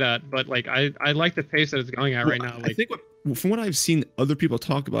trying to get at, but like I like the pace that it's going at right now. Like, I think from what I've seen other people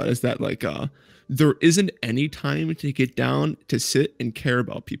talk about is that like there isn't any time to get down to sit and care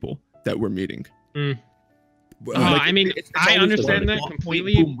about people that we're meeting. I mean, it's I understand that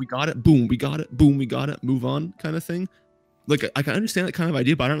completely. Boom, we got it. Boom, we got it. Boom, we got it. Move on, kind of thing. Like I can understand that kind of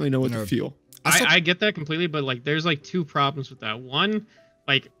idea, but I don't really know what to feel. I get that completely, but like there's like two problems with that. One,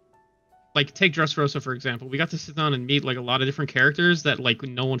 like like take Dressrosa for example. We got to sit down and meet like a lot of different characters that like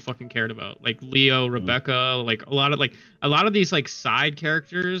no one fucking cared about. Like Leo, Rebecca, like a lot of these like side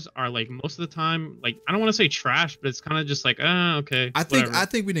characters are like most of the time like I don't want to say trash, but it's kind of just like okay. I think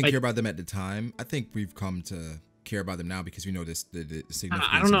we didn't like, care about them at the time. I think we've come to care about them now because we know the significance.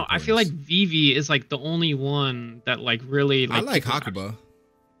 I don't know. I feel like Vivi is like the only one that like really like. I like Hakuba.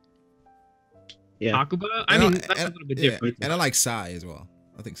 Yeah, Hakuba. I mean, that's a little bit different. And I like Sai as well.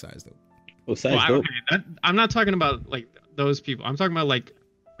 I think Sai is dope. Oh, Sai is dope. I'm not talking about like those people. I'm talking about like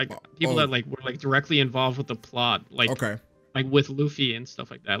people that like were like directly involved with the plot, like like with Luffy and stuff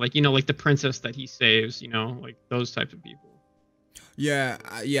like that. Like like the princess that he saves. Like those types of people. Yeah.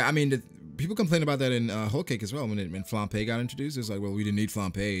 I mean, people complain about that in Whole Cake as well. When Flampe got introduced, it's like, well, we didn't need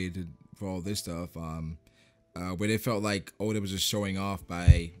Flampe for all this stuff. Where they felt like Oda was just showing off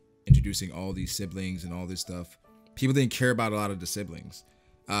by introducing all these siblings and all this stuff. People didn't care about a lot of the siblings.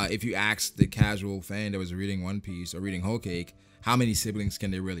 If you ask the casual fan that was reading One Piece or reading Whole Cake, how many siblings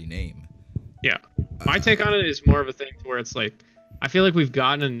can they really name? Yeah. My take on it is more of a thing where it's like, I feel like we've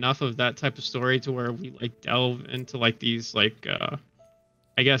gotten enough of that type of story to where we like delve into like these like,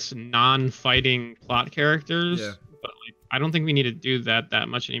 I guess non-fighting plot characters. Yeah. But like, I don't think we need to do that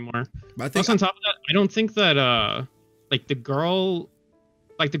much anymore. But I think on top of that, I don't think that like the girl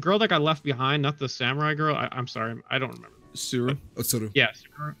that got left behind, not the samurai girl. I'm sorry, I don't remember. Osuru.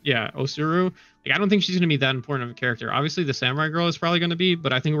 Yeah, Osuru. Like, I don't think she's gonna be that important of a character. Obviously, the samurai girl is probably gonna be,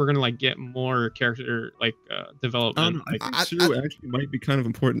 but I think we're gonna like get more character like development. I think Osuru actually might be kind of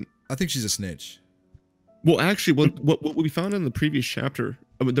important. I think she's a snitch. Well, actually, what we found in the previous chapter,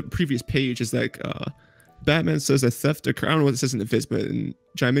 the previous page, is that Batman says a theft occurred. I don't know what it says in the Viz, but in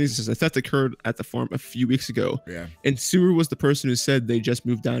Giant Minis it says a theft occurred at the farm a few weeks ago. Yeah. And Suru was the person who said they just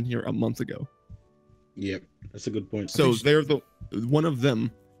moved down here a month ago. Yep, that's a good point. So they're one of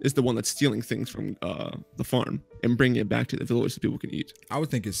them is the one that's stealing things from the farm and bringing it back to the village so people can eat. I would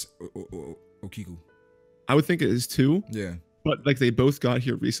think it's O-Kiku. I would think it is too. Yeah. But like they both got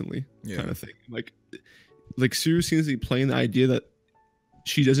here recently, kind of thing. Like Suru seems to be playing the idea that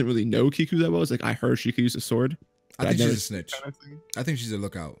she doesn't really know Kiku that well. It's like, I heard she could use a sword. I think she's a snitch. Kind of I think she's a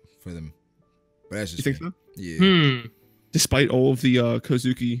lookout for them. But that's just you think so? Yeah. Despite all of the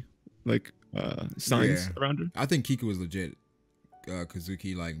Kozuki like signs around her. I think Kiku was legit.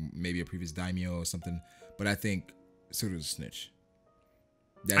 Kozuki, like maybe a previous daimyo or something. But I think Suru's a snitch.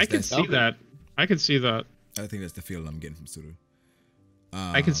 I could see that. I could see that. I think that's the feel I'm getting from Suru.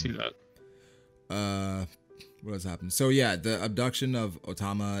 I can see that. What has happened? So yeah, the abduction of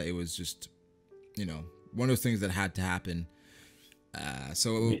Otama, it was just, one of those things that had to happen.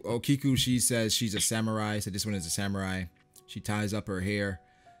 So O-Kiku, she says she's a samurai. So this one is a samurai. She ties up her hair.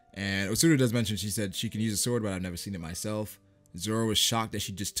 And Osuru does mention, she said she can use a sword, but I've never seen it myself. Zoro was shocked that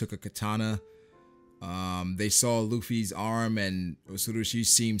she just took a katana. They saw Luffy's arm, and Osuru, she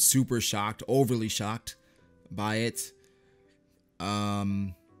seemed super shocked, overly shocked by it.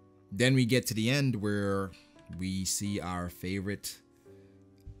 Then we get to the end where we see our favorite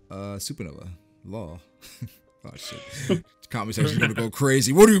supernova, Law. Oh shit. Conversation's gonna go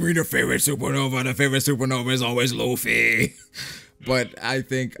crazy. What do you mean the favorite supernova? The favorite supernova is always Luffy. But I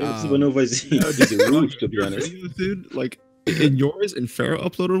think supernova is just a roof, to be honest. Dude, like in yours and Farrah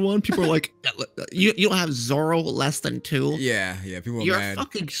uploaded one, people are like, you don't have Zoro less than 2. Yeah, people are You're mad.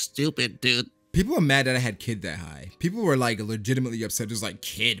 fucking stupid, dude. People are mad that I had Kid that high. People were like legitimately upset. Just like,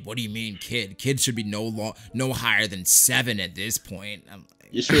 Kid, what do you mean Kid? Kid should be no higher than 7 at this point. I'm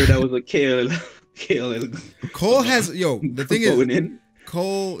like, you sure that was a Kale? Cole has the thing is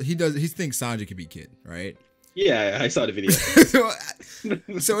Cole, he thinks Sanji could be Kid, right? Yeah, I saw the video.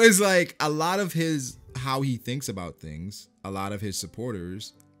 so it's like a lot of how he thinks about things, a lot of his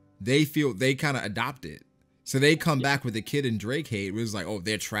supporters, they kind of adopt it. So they come back with the Kid and Drake hate. It was like, oh,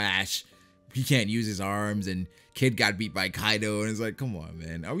 they're trash. He can't use his arms, and Kid got beat by Kaido, and it's like, come on,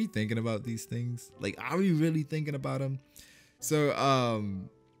 man. Are we thinking about these things? Like, are we really thinking about them? So,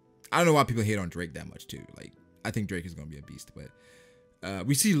 I don't know why people hate on Drake that much, too. Like, I think Drake is going to be a beast, but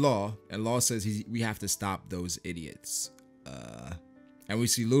we see Law, and Law says we have to stop those idiots. And we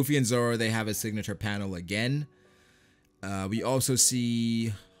see Luffy and Zoro, they have a signature panel again. We also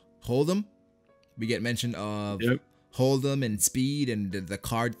see Hold'em. We get mention of Hold'em and Speed, and the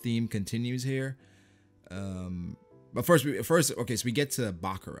card theme continues here. But first, okay, so we get to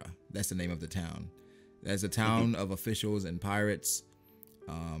Bakura. That's the name of the town. That's a town of officials and pirates.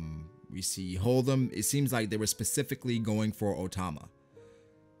 We see Hold'em. It seems like they were specifically going for Otama.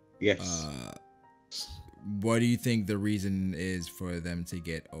 Yes. What do you think the reason is for them to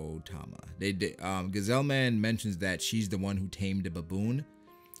get Otama? Gazelman mentions that she's the one who tamed a baboon.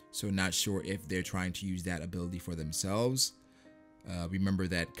 So not sure if they're trying to use that ability for themselves. Remember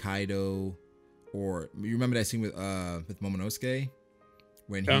that Kaido, or you remember that scene with Momonosuke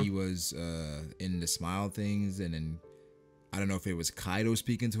when he was in the smile things, and then I don't know if it was Kaido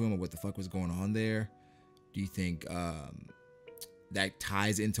speaking to him or what the fuck was going on there. Do you think that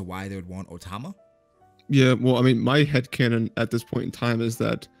ties into why they would want Otama? Yeah, well, I mean, my headcanon at this point in time is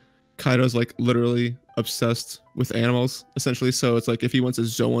that Kaido's like literally obsessed with animals, essentially. So it's like if he wants a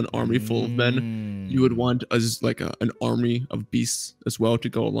Zoan army full of men, you would want an army of beasts as well to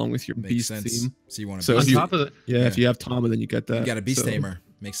go along with your beast theme. So you want so beast. if if you have Tama, then you get that. You got a beast tamer.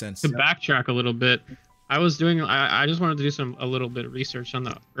 Makes sense. To backtrack a little bit, I just wanted to do a little bit of research on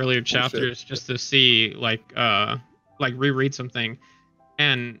the earlier chapters just to see like reread something,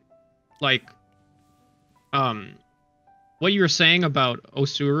 and like what you were saying about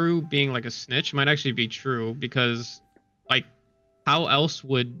Osuru being like a snitch might actually be true, because like how else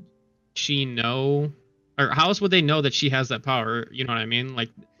would she know, or how else would they know that she has that power? You know what I mean? Like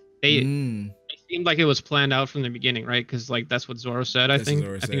it seemed like it was planned out from the beginning, right? Because like that's what Zoro said. I think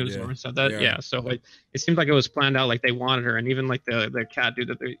it was Zoro said that. Yeah. So like it seemed like it was planned out, like they wanted her, and even like the cat dude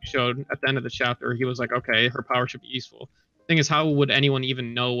that they showed at the end of the chapter, he was like, okay, her power should be useful. Thing is, how would anyone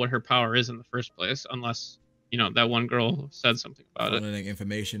even know what her power is in the first place unless, you know, that one girl said something about it?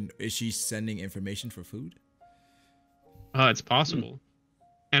 Information. Is she sending information for food? It's possible.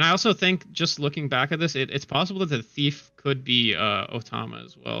 And I also think, just looking back at this, it's possible that the thief could be Otama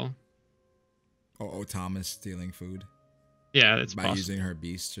as well. Oh, Otama's stealing food? Yeah, it's by possible. Using her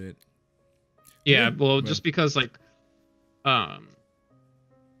beast shit? Yeah, well, just because, like,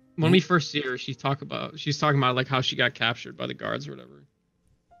 when we first see her, she's talking about like how she got captured by the guards or whatever.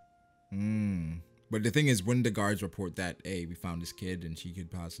 But the thing is, when the guards report that, hey, we found this kid and she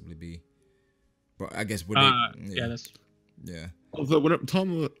could possibly be, but I guess yeah. Although whenever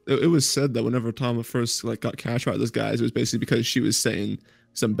Tama, it was said that whenever Tama first like got captured by those guys, it was basically because she was saying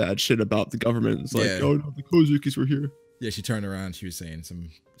some bad shit about the government. It's like, oh no, the Kozukis were here. Yeah, she turned around. She was saying some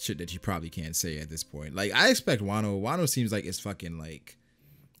shit that you probably can't say at this point. Like, I expect Wano. Wano seems like it's fucking like,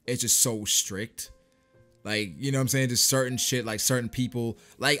 it's just so strict. Like, you know what I'm saying? Just certain shit, like certain people.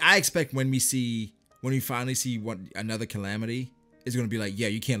 Like, I expect when we finally see another calamity, it's gonna be like, yeah,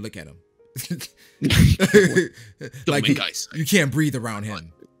 you can't look at him. Like, you can't breathe around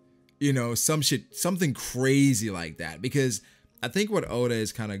him. You know, something crazy like that. Because I think what Oda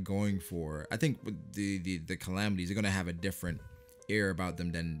is kind of going for, I think the calamities are gonna have a different air about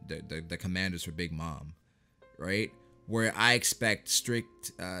them than the commanders for Big Mom, right? Where I expect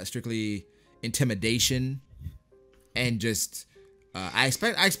strictly intimidation, and just I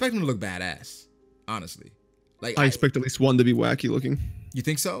expect them to look badass. Honestly, like I expect at least one to be wacky looking. You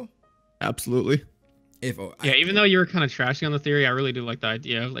think so? Absolutely. Even though you were kind of trashing on the theory, I really do like the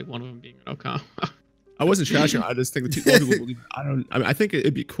idea of like one of them being an Okama. I wasn't trashing. I just think the two people believe it. I mean, I think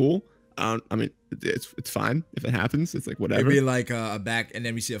it'd be cool. I mean, it's fine if it happens. It's like whatever. It'd be like a back, and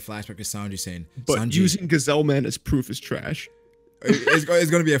then we see a flashback of Sanji saying, "But Sanji, using Gazelman as proof is trash." It's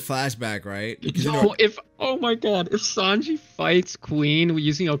going to be a flashback, right? No, oh my god, if Sanji fights Queen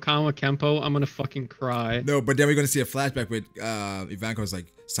using Okama Kenpo, I'm gonna fucking cry. No, but then we're gonna see a flashback with Ivanko's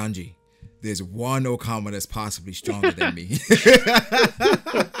like, Sanji, there's one Okama that's possibly stronger than me.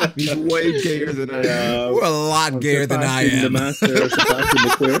 He's way gayer than I am. We're a lot gayer than I am.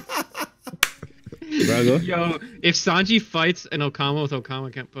 Brago? Yo, if Sanji fights an Okama with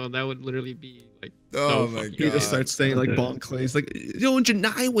Okama Kenpo, that would literally be like, oh my god. He just starts saying like bomb clays, like, don't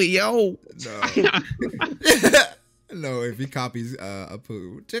deny we, yo. No. No, if he copies a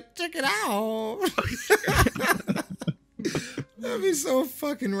poo, check it out. That'd be so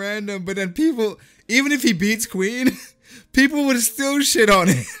fucking random. But then people, even if he beats Queen, people would still shit on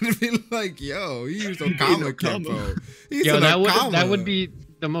it and be like, yo, he used Okama Kenpo. Yo, that would be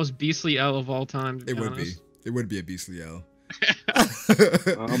the most beastly L of all time. It would be. It would be a beastly L.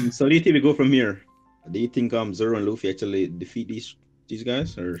 So do you think we go from here? Do you think Zoro and Luffy actually defeat these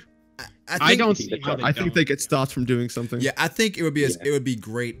guys, or? I don't see how I think they get stopped from doing something. Yeah, I think it would be it would be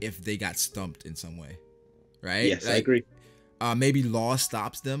great if they got stumped in some way, right? Yes, like, I agree. Maybe Law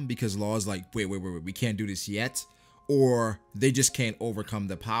stops them because Law's like, wait, we can't do this yet, or they just can't overcome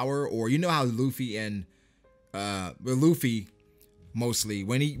the power, or you know how Luffy and Luffy mostly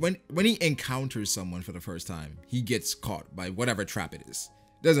when he encounters someone for the first time, he gets caught by whatever trap it is.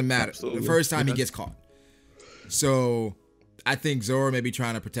 Doesn't matter. Absolutely. The first time he gets caught. So I think Zoro may be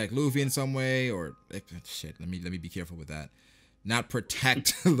trying to protect Luffy in some way, or shit. Let me be careful with that. Not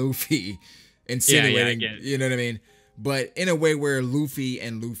protect Luffy, insinuating. You know what I mean? But in a way where Luffy's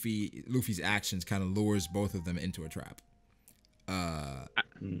actions kind of lures both of them into a trap.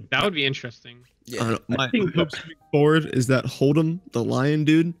 That would be interesting. Yeah, my hopes moving forward is that Hold'em, the lion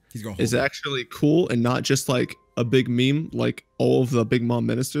dude, is actually cool and not just like a big meme like all of the Big Mom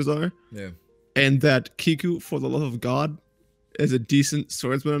ministers are. Yeah. And that Kiku, for the love of God, is a decent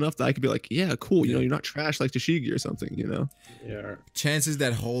swordsman enough that I could be like, yeah, cool. You know, you're not trash like Tashigi or something. You know. Yeah. Chances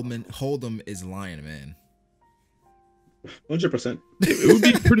that Hold'em is Lion Man. 100%. It would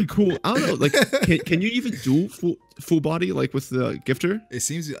be pretty cool. I don't know. Like, can you even do full body like with the gifter? It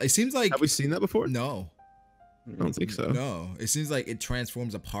seems like. Have we seen that before? No. I don't think so. No. It seems like it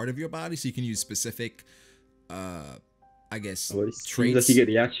transforms a part of your body, so you can use specific, I guess, traits. That you get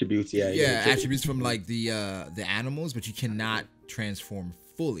the attributes. Yeah. Attributes from like the animals, but you cannot transform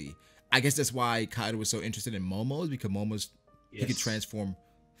fully. I guess that's why Kaido was so interested in Momo's, because Momo's he could transform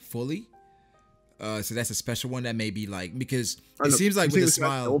fully. So that's a special one that may be like, because it seems like with a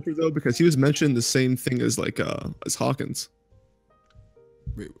smile though, because he was mentioned the same thing as like as Hawkins.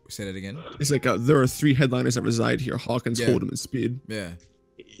 Wait, say that again. It's like there are 3 headliners that reside here: Hawkins, Hold'em, and Speed. Yeah.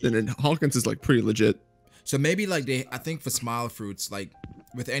 And then Hawkins is like pretty legit. So maybe like I think for Smile Fruits, like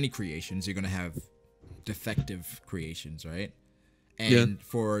with any creations, you're gonna have defective creations, right? And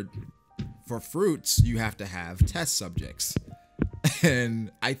for fruits, you have to have test subjects.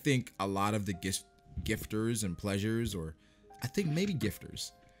 And I think a lot of the gifters and pleasures, or I think maybe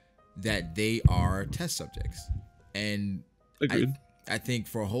gifters, that they are test subjects. And I think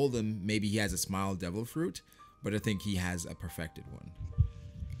for Hold'em, maybe he has a Smile Devil Fruit, but I think he has a perfected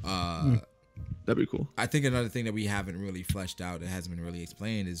one. That'd be cool. I think another thing that we haven't really fleshed out, that hasn't been really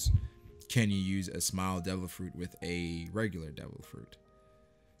explained, is can you use a Smile Devil Fruit with a regular Devil Fruit?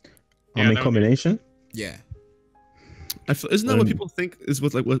 In combination? Yeah. Isn't that what people think is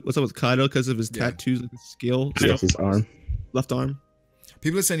with like what's up with Kaido because of his tattoos, like the scale? His arm, left arm.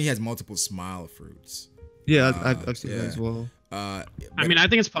 People are saying he has multiple Smile Fruits. Yeah, I've seen that as well. I mean, I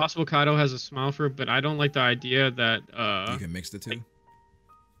think it's possible Kaido has a Smile Fruit, but I don't like the idea that you can mix the two.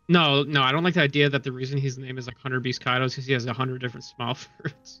 No, I don't like the idea that the reason his name is like 100 Beast Kaido is because he has 100 different Smile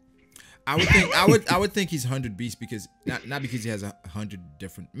Fruits. I would think he's 100 Beast because not because he has 100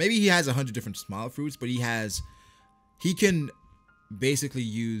 different. Maybe he has 100 different Smile Fruits, but he can basically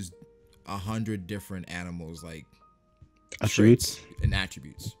use 100 different animals like attributes,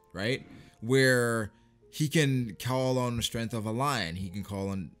 right? Where he can call on the strength of a lion. He can call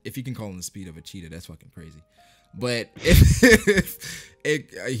on the speed of a cheetah. That's fucking crazy. But if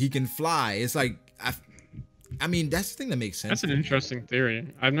he can fly, it's like I mean that's the thing that makes sense. That's an interesting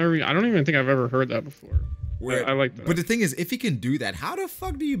theory. I don't even think I've ever heard that before. I like that. But the thing is, if he can do that, how the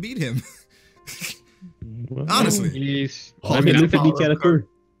fuck do you beat him? Honestly,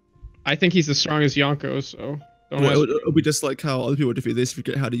 I think he's the strongest Yonko. So it'll be just like how other people defeat. They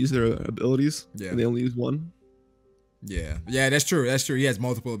forget how to use their abilities. Yeah, and they only use one. Yeah, that's true. He has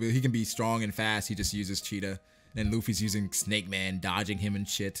multiple abilities. He can be strong and fast. He just uses cheetah. And Luffy's using Snake Man, dodging him and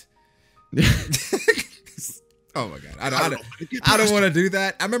shit. Oh my god, I don't want to do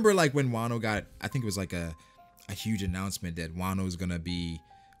that. I remember like when Wano got, I think it was like a huge announcement that Wano's gonna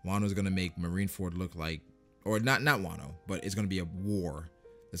make Marineford look like, or not Wano, but it's gonna be a war.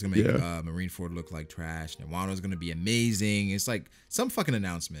 It's gonna make Marineford look like trash, and Wano's gonna be amazing. It's like some fucking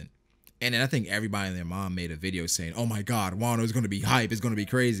announcement. And then I think everybody and their mom made a video saying, "Oh my god, Wano's gonna be hype. It's gonna be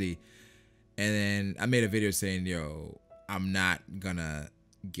crazy." And then I made a video saying, "Yo, I'm not gonna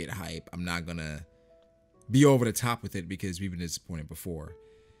get hype. I'm not gonna be over the top with it because we've been disappointed before."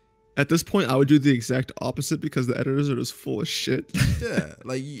 At this point, I would do the exact opposite because the editors are just full of shit. Yeah,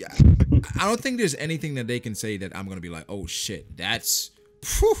 like I don't think there's anything that they can say that I'm gonna be like, "Oh shit, that's,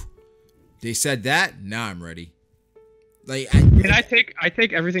 whew, they said that. Now I'm ready." Like, I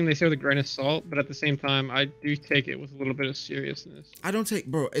take everything they say with a grain of salt, but at the same time, I do take it with a little bit of seriousness. I don't take,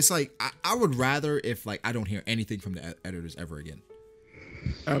 bro. It's like I would rather if like I don't hear anything from the editors ever again.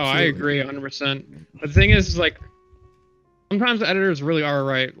 Absolutely. Oh, I agree 100%. But the thing is like sometimes the editors really are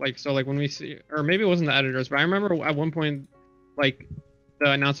right. Like so, like when we see, or maybe it wasn't the editors, but I remember at one point, like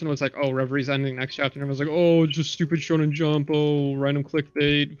the announcement was like, "Oh, Reverie's ending next chapter," and I was like, "Oh, just stupid Shonen Jump. Oh, random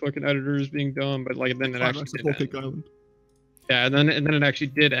clickbait, fucking editors being dumb." But like then it actually did end. Yeah, and then it actually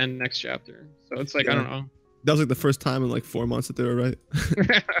did end next chapter. So it's like I don't know. That was like the first time in like 4 months that they were right.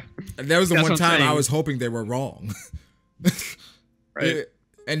 That was the one time I was hoping they were wrong. Right.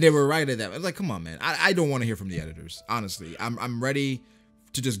 And they were right at that. I was like, come on, man. I don't want to hear from the editors. Honestly, I'm ready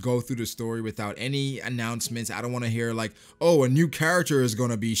to just go through the story without any announcements. I don't want to hear like, oh, a new character is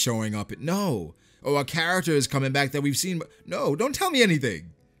gonna be showing up. No. Oh, a character is coming back that we've seen. No, don't tell me anything.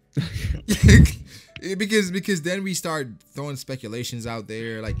 Because then we start throwing speculations out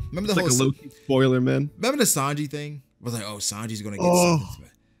there. Like, remember the whole like a low-key spoiler, man. Remember the Sanji thing? was like, oh, Sanji's gonna get something.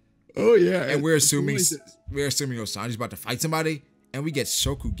 Oh yeah, And we're assuming Sanji's about to fight somebody, and we get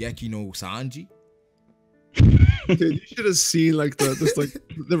Shokugeki no Sanji. Dude, you should have seen like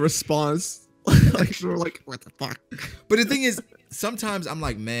the response. Like we're like, what the fuck? But the thing is, sometimes I'm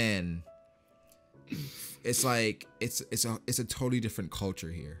like, man, it's like it's a totally different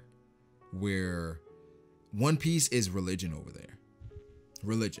culture here, where One Piece is religion over there.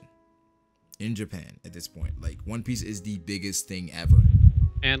 Religion in Japan at this point. Like One Piece is the biggest thing ever.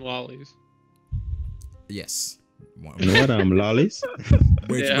 And lollies. Yes. You know what? Lollies.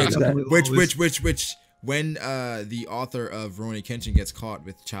 Which when the author of Rurouni Kenshin gets caught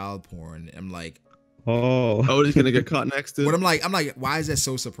with child porn, I'm like, oh, he's gonna get caught next. But I'm like, why is that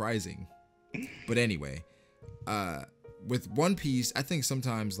so surprising? But anyway, with One Piece, I think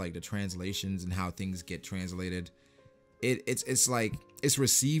sometimes like the translations and how things get translated, it's like it's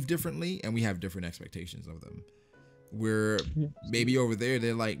received differently, and we have different expectations of them. Where maybe over there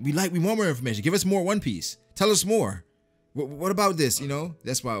they're like, we want more information. Give us more One Piece. Tell us more. What about this? You know,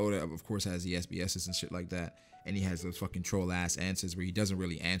 that's why Oda, of course, has the SBSs and shit like that, and he has those fucking troll ass answers where he doesn't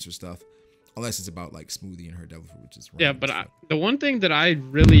really answer stuff, unless it's about like Smoothie and her devil fruit, which is yeah. But the one thing that I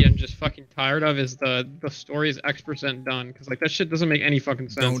really am just fucking tired of is the story is X% done, because like that shit doesn't make any fucking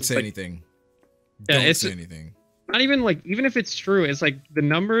sense. Don't say anything. Don't say anything. Not even like, even if it's true, it's like the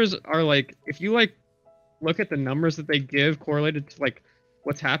numbers are like, if you like look at the numbers that they give correlated to like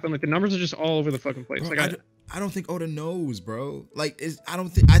what's happened, like the numbers are just all over the fucking place. Bro, like I don't think Oda knows, bro. Like, I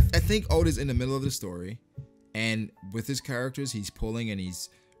think Oda's in the middle of the story, and with his characters, he's pulling and he's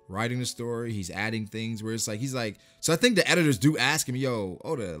writing the story, he's adding things where it's like he's like. So I think the editors do ask him, "Yo,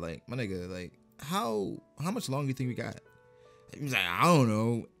 Oda, like my nigga, like how much longer do you think we got?" He's like, "I don't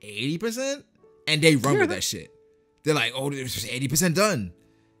know, 80%," and they run with that shit. They're like, "Oh, it's 80% done,"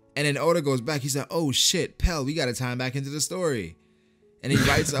 and then Oda goes back. He's like, "Oh shit, Pell, we got to time back into the story." And he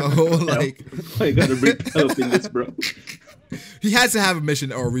writes a whole like. I gotta bring Pell up in this, bro. He has to have a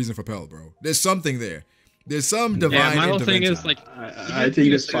mission or a reason for Pell, bro. There's something there. There's some divine my whole intervention. thing is like, I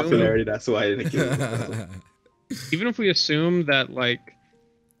think it's popularity. That's why I didn't kill him. Even if we assume that like,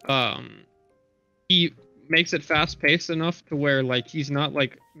 he makes it fast paced enough to where like he's not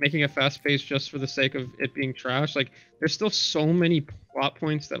like making a fast pace just for the sake of it being trash. Like, there's still so many plot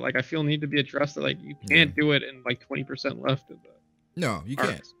points that like I feel need to be addressed that like you can't do it in like 20% left of the. No, you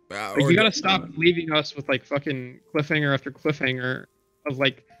can't. Like, you gotta stop leaving us with like fucking cliffhanger after cliffhanger of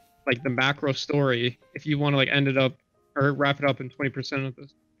like the macro story if you want to like end it up or wrap it up in 20% of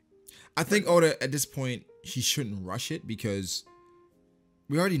this. I think Oda at this point he shouldn't rush it because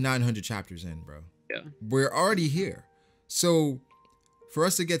we're already 900 chapters in, bro. Yeah, we're already here. So for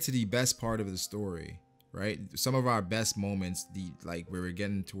us to get to the best part of the story, right? Some of our best moments, where we're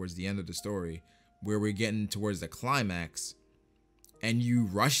getting towards the end of the story, where we're getting towards the climax. And you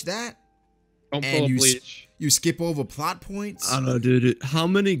rush that, and you skip over plot points. I don't know, dude. How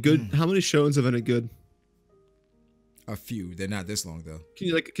many shows have ended good? A few. They're not this long though.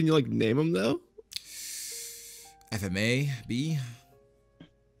 Can you name them though? FMA, B.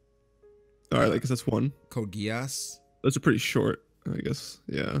 All right, I guess that's one. Code Geass. Those are pretty short, I guess.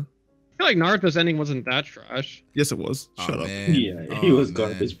 Yeah. I feel like Naruto's ending wasn't that trash. Yes, it was. Shut up. Man. Yeah, he was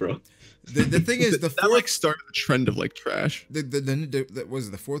garbage, bro. The thing is, that like started the trend of like trash. The was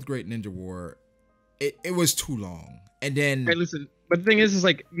the fourth Great Ninja War. It was too long, and then. Hey, listen. But the thing is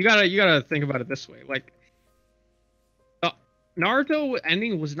like you gotta think about it this way. Like, Naruto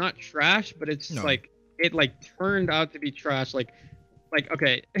ending was not trash, but it's like it like turned out to be trash. Like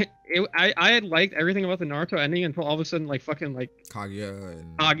okay, I had liked everything about the Naruto ending until all of a sudden like fucking like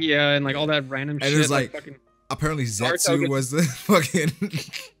Kaguya and like all that random shit. And it was like fucking, apparently Zetsu was the fucking.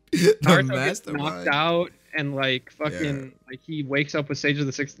 Naruto gets knocked out and like fucking like he wakes up with Sage of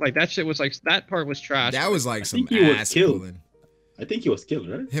the Sixth. Like that shit was like that part was trash. That was like some ass pulling. I think he was killed,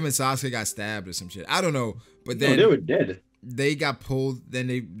 right? Him and Sasuke got stabbed or some shit. I don't know, but then they were dead. They got pulled. Then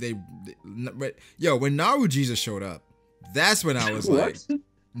they when Naru Jesus showed up, that's when I was like,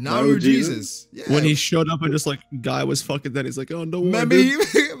 Naru Jesus. Yeah. When he showed up and just like guy was fucking. Then he's like, oh no. Remember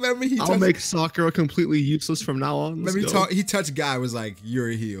he I'll make Sakura completely useless from now on. He touched Guy was like, you're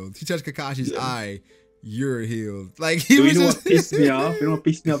healed. He touched Kakashi's eye, you're healed. Like you know what pissed me off? You know what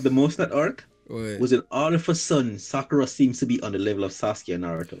pissed me off the most that arc? What? Was it all of a sudden Sakura seems to be on the level of Sasuke and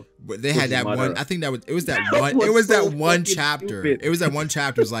Naruto? But they had that one. I think it was that one chapter. Stupid. It was that one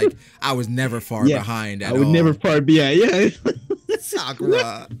chapter. It's like I was never far behind at all. I would never far behind. Yeah.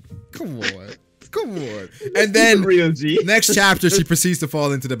 Sakura, come on. And then next chapter, she proceeds to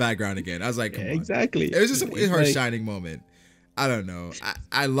fall into the background again. I was like, come on. Exactly. It was just her shining moment. I don't know.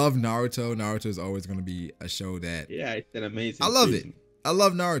 I love Naruto. Naruto is always going to be a show that Yeah, it's an amazing. I love it. I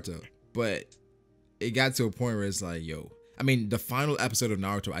love Naruto, but it got to a point where it's like, yo. I mean, the final episode of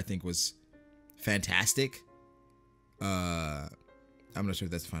Naruto I think was fantastic. I'm not sure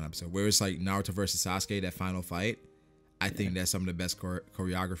if that's the final episode where it's like Naruto versus Sasuke, that final fight. I think that's some of the best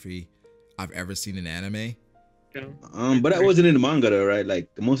choreography I've ever seen in anime. But that wasn't in the manga though, right? Like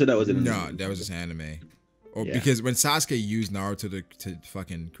most of that was in the No, that was just anime. Or because when Sasuke used Naruto to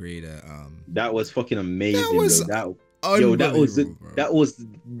fucking create a that was fucking amazing. That was bro. That was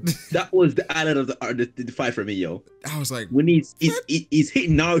the highlight of the fight for me, yo. I was like, when he's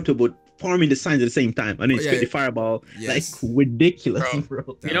hitting Naruto but forming the signs at the same time, and then spit the fireball, like ridiculous,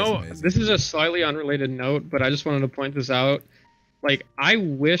 bro. You know, this is a slightly unrelated note, but I just wanted to point this out. Like, I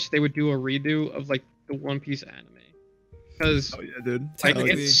wish they would do a redo of like the One Piece anime, because like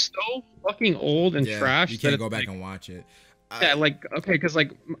it's so fucking old and trash. You can't go back and watch it. Yeah, like, okay, because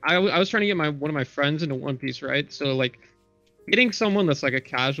like I was trying to get one of my friends into One Piece, right? So like getting someone that's like a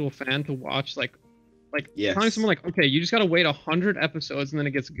casual fan to watch telling someone like, okay, you just gotta wait 100 episodes and then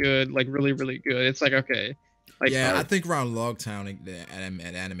it gets good, like really, really good. It's like, okay. Like, I think around Logtown the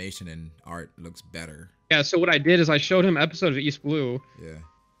animation and art looks better. Yeah, so what I did is I showed him episodes of East Blue. Yeah.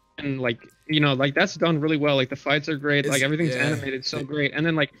 And like, you know, like that's done really well. Like the fights are great, like everything's animated so great. And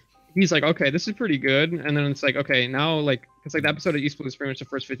then like he's like, okay, this is pretty good. And then it's like, okay, now like, it's like the episode of East Blue is pretty much the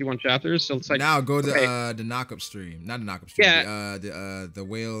first 51 chapters. So it's like, now go to the knockup stream, not the knockup stream. Yeah. The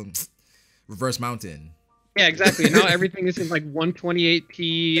whale reverse mountain. Yeah, exactly. Now everything is in like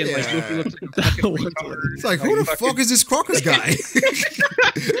 128p and like Luffy looks like a fucking retard. It's like, who the fuck is this Crocus guy?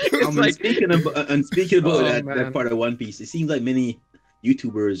 Speaking about that part of One Piece, it seems like many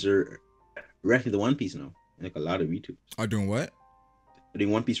YouTubers are reacting to One Piece now. Like a lot of YouTubers are doing what?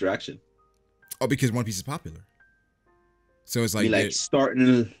 Doing One Piece reaction. Oh, because One Piece is popular. So it's like,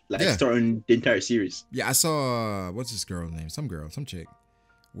 starting the entire series. Yeah, I saw what's this girl's name? Some chick,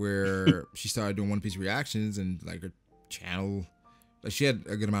 where she started doing One Piece reactions, and like her channel, like she had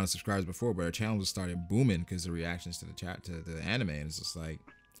a good amount of subscribers before, but her channel just started booming because the reactions to the anime, and it's just like,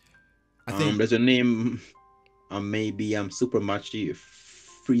 I think there's a name, maybe Super Machi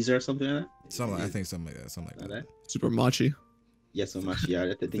Freezer or something like that. I think something like that. Super Machi. Yeah, so much.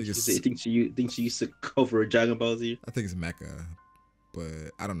 Yeah, I think she used to cover Dragon Ball Z. I think it's Mecha,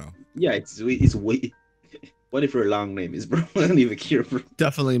 but I don't know. Yeah, it's way. What if her long name is, bro? I don't even care, bro.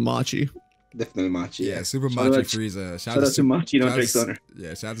 Definitely Machi. Definitely Machi. Yeah, Super Machi Frieza. Shout out to Machi, don't Drake's honor.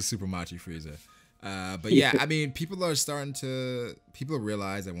 Yeah, shout out to Super Machi Frieza. But yeah, I mean, people realize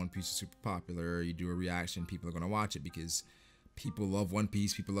that One Piece is super popular. You do a reaction, people are gonna watch it because people love One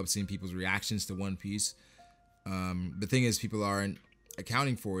Piece. People love seeing people's reactions to One Piece. The thing is, people aren't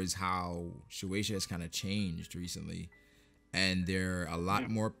accounting for is how Shueisha has kind of changed recently, and they're a lot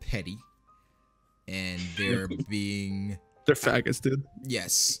more petty, and they're faggots, dude.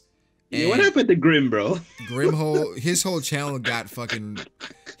 Yes. Yeah, what happened to Grim, bro? His whole channel got fucking.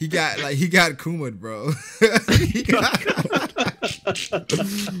 He got Kuma'd, bro.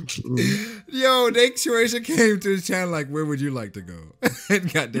 Yo, Nick Shueisha came to the channel like, where would you like to go?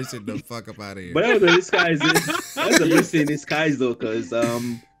 And got this shit the fuck up out of here. But that's a blessing in disguise though, because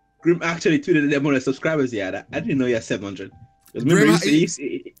Grim actually tweeted them on the subscribers he had. I didn't know he had 700. Remember, he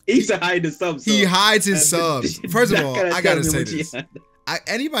used to hide the subs. He hides his subs. First of all, I gotta say this.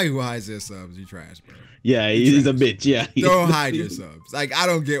 Anybody who hides their subs, you trash, bro. Yeah, he's a bitch. Yeah, don't hide your subs. Like, I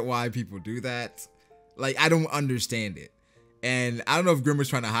don't get why people do that. Like, I don't understand it. And I don't know if Grim was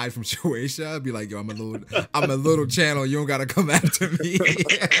trying to hide from Shueisha. I'd be like, yo, I'm a little channel. You don't gotta come after me.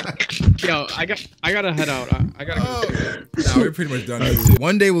 Yo, I gotta head out. I gotta go. Nah, we're pretty much done.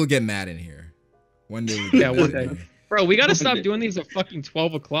 One day we'll get mad in here. One day. One day. Bro, we gotta stop doing these at fucking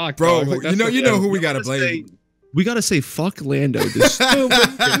 12 o'clock. Bro, like, you know who we gotta blame. We gotta say fuck Lando. No,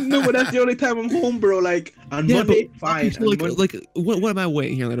 but that's the only time I'm home, bro. Like on Monday, fine. What am I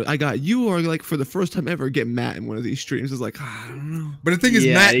waiting here, Lando? I got you, or like for the first time ever, get Matt in one of these streams. It's like, I don't know. But the thing is,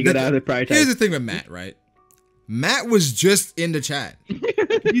 Matt. You gotta prioritize. Here's the thing with Matt, right? Matt was just in the chat.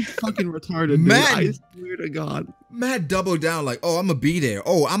 He's fucking retarded. Matt, dude. I swear to God. Matt doubled down like, oh, I'm gonna be there.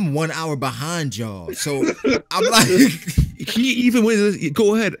 Oh, I'm 1 hour behind y'all. So I'm like, he even went.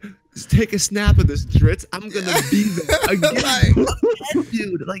 Go ahead. Take a snap of this, Drizzt. I'm gonna be there again,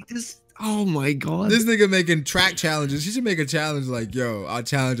 dude. Like this. Oh my God. This nigga making track challenges. He should make a challenge like, yo, I'll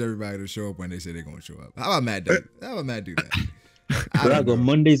challenge everybody to show up when they say they're gonna show up. How about Matt do that? Brago,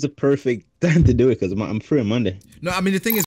 Monday's the perfect time to do it because I'm free on Monday. No, I mean the thing is.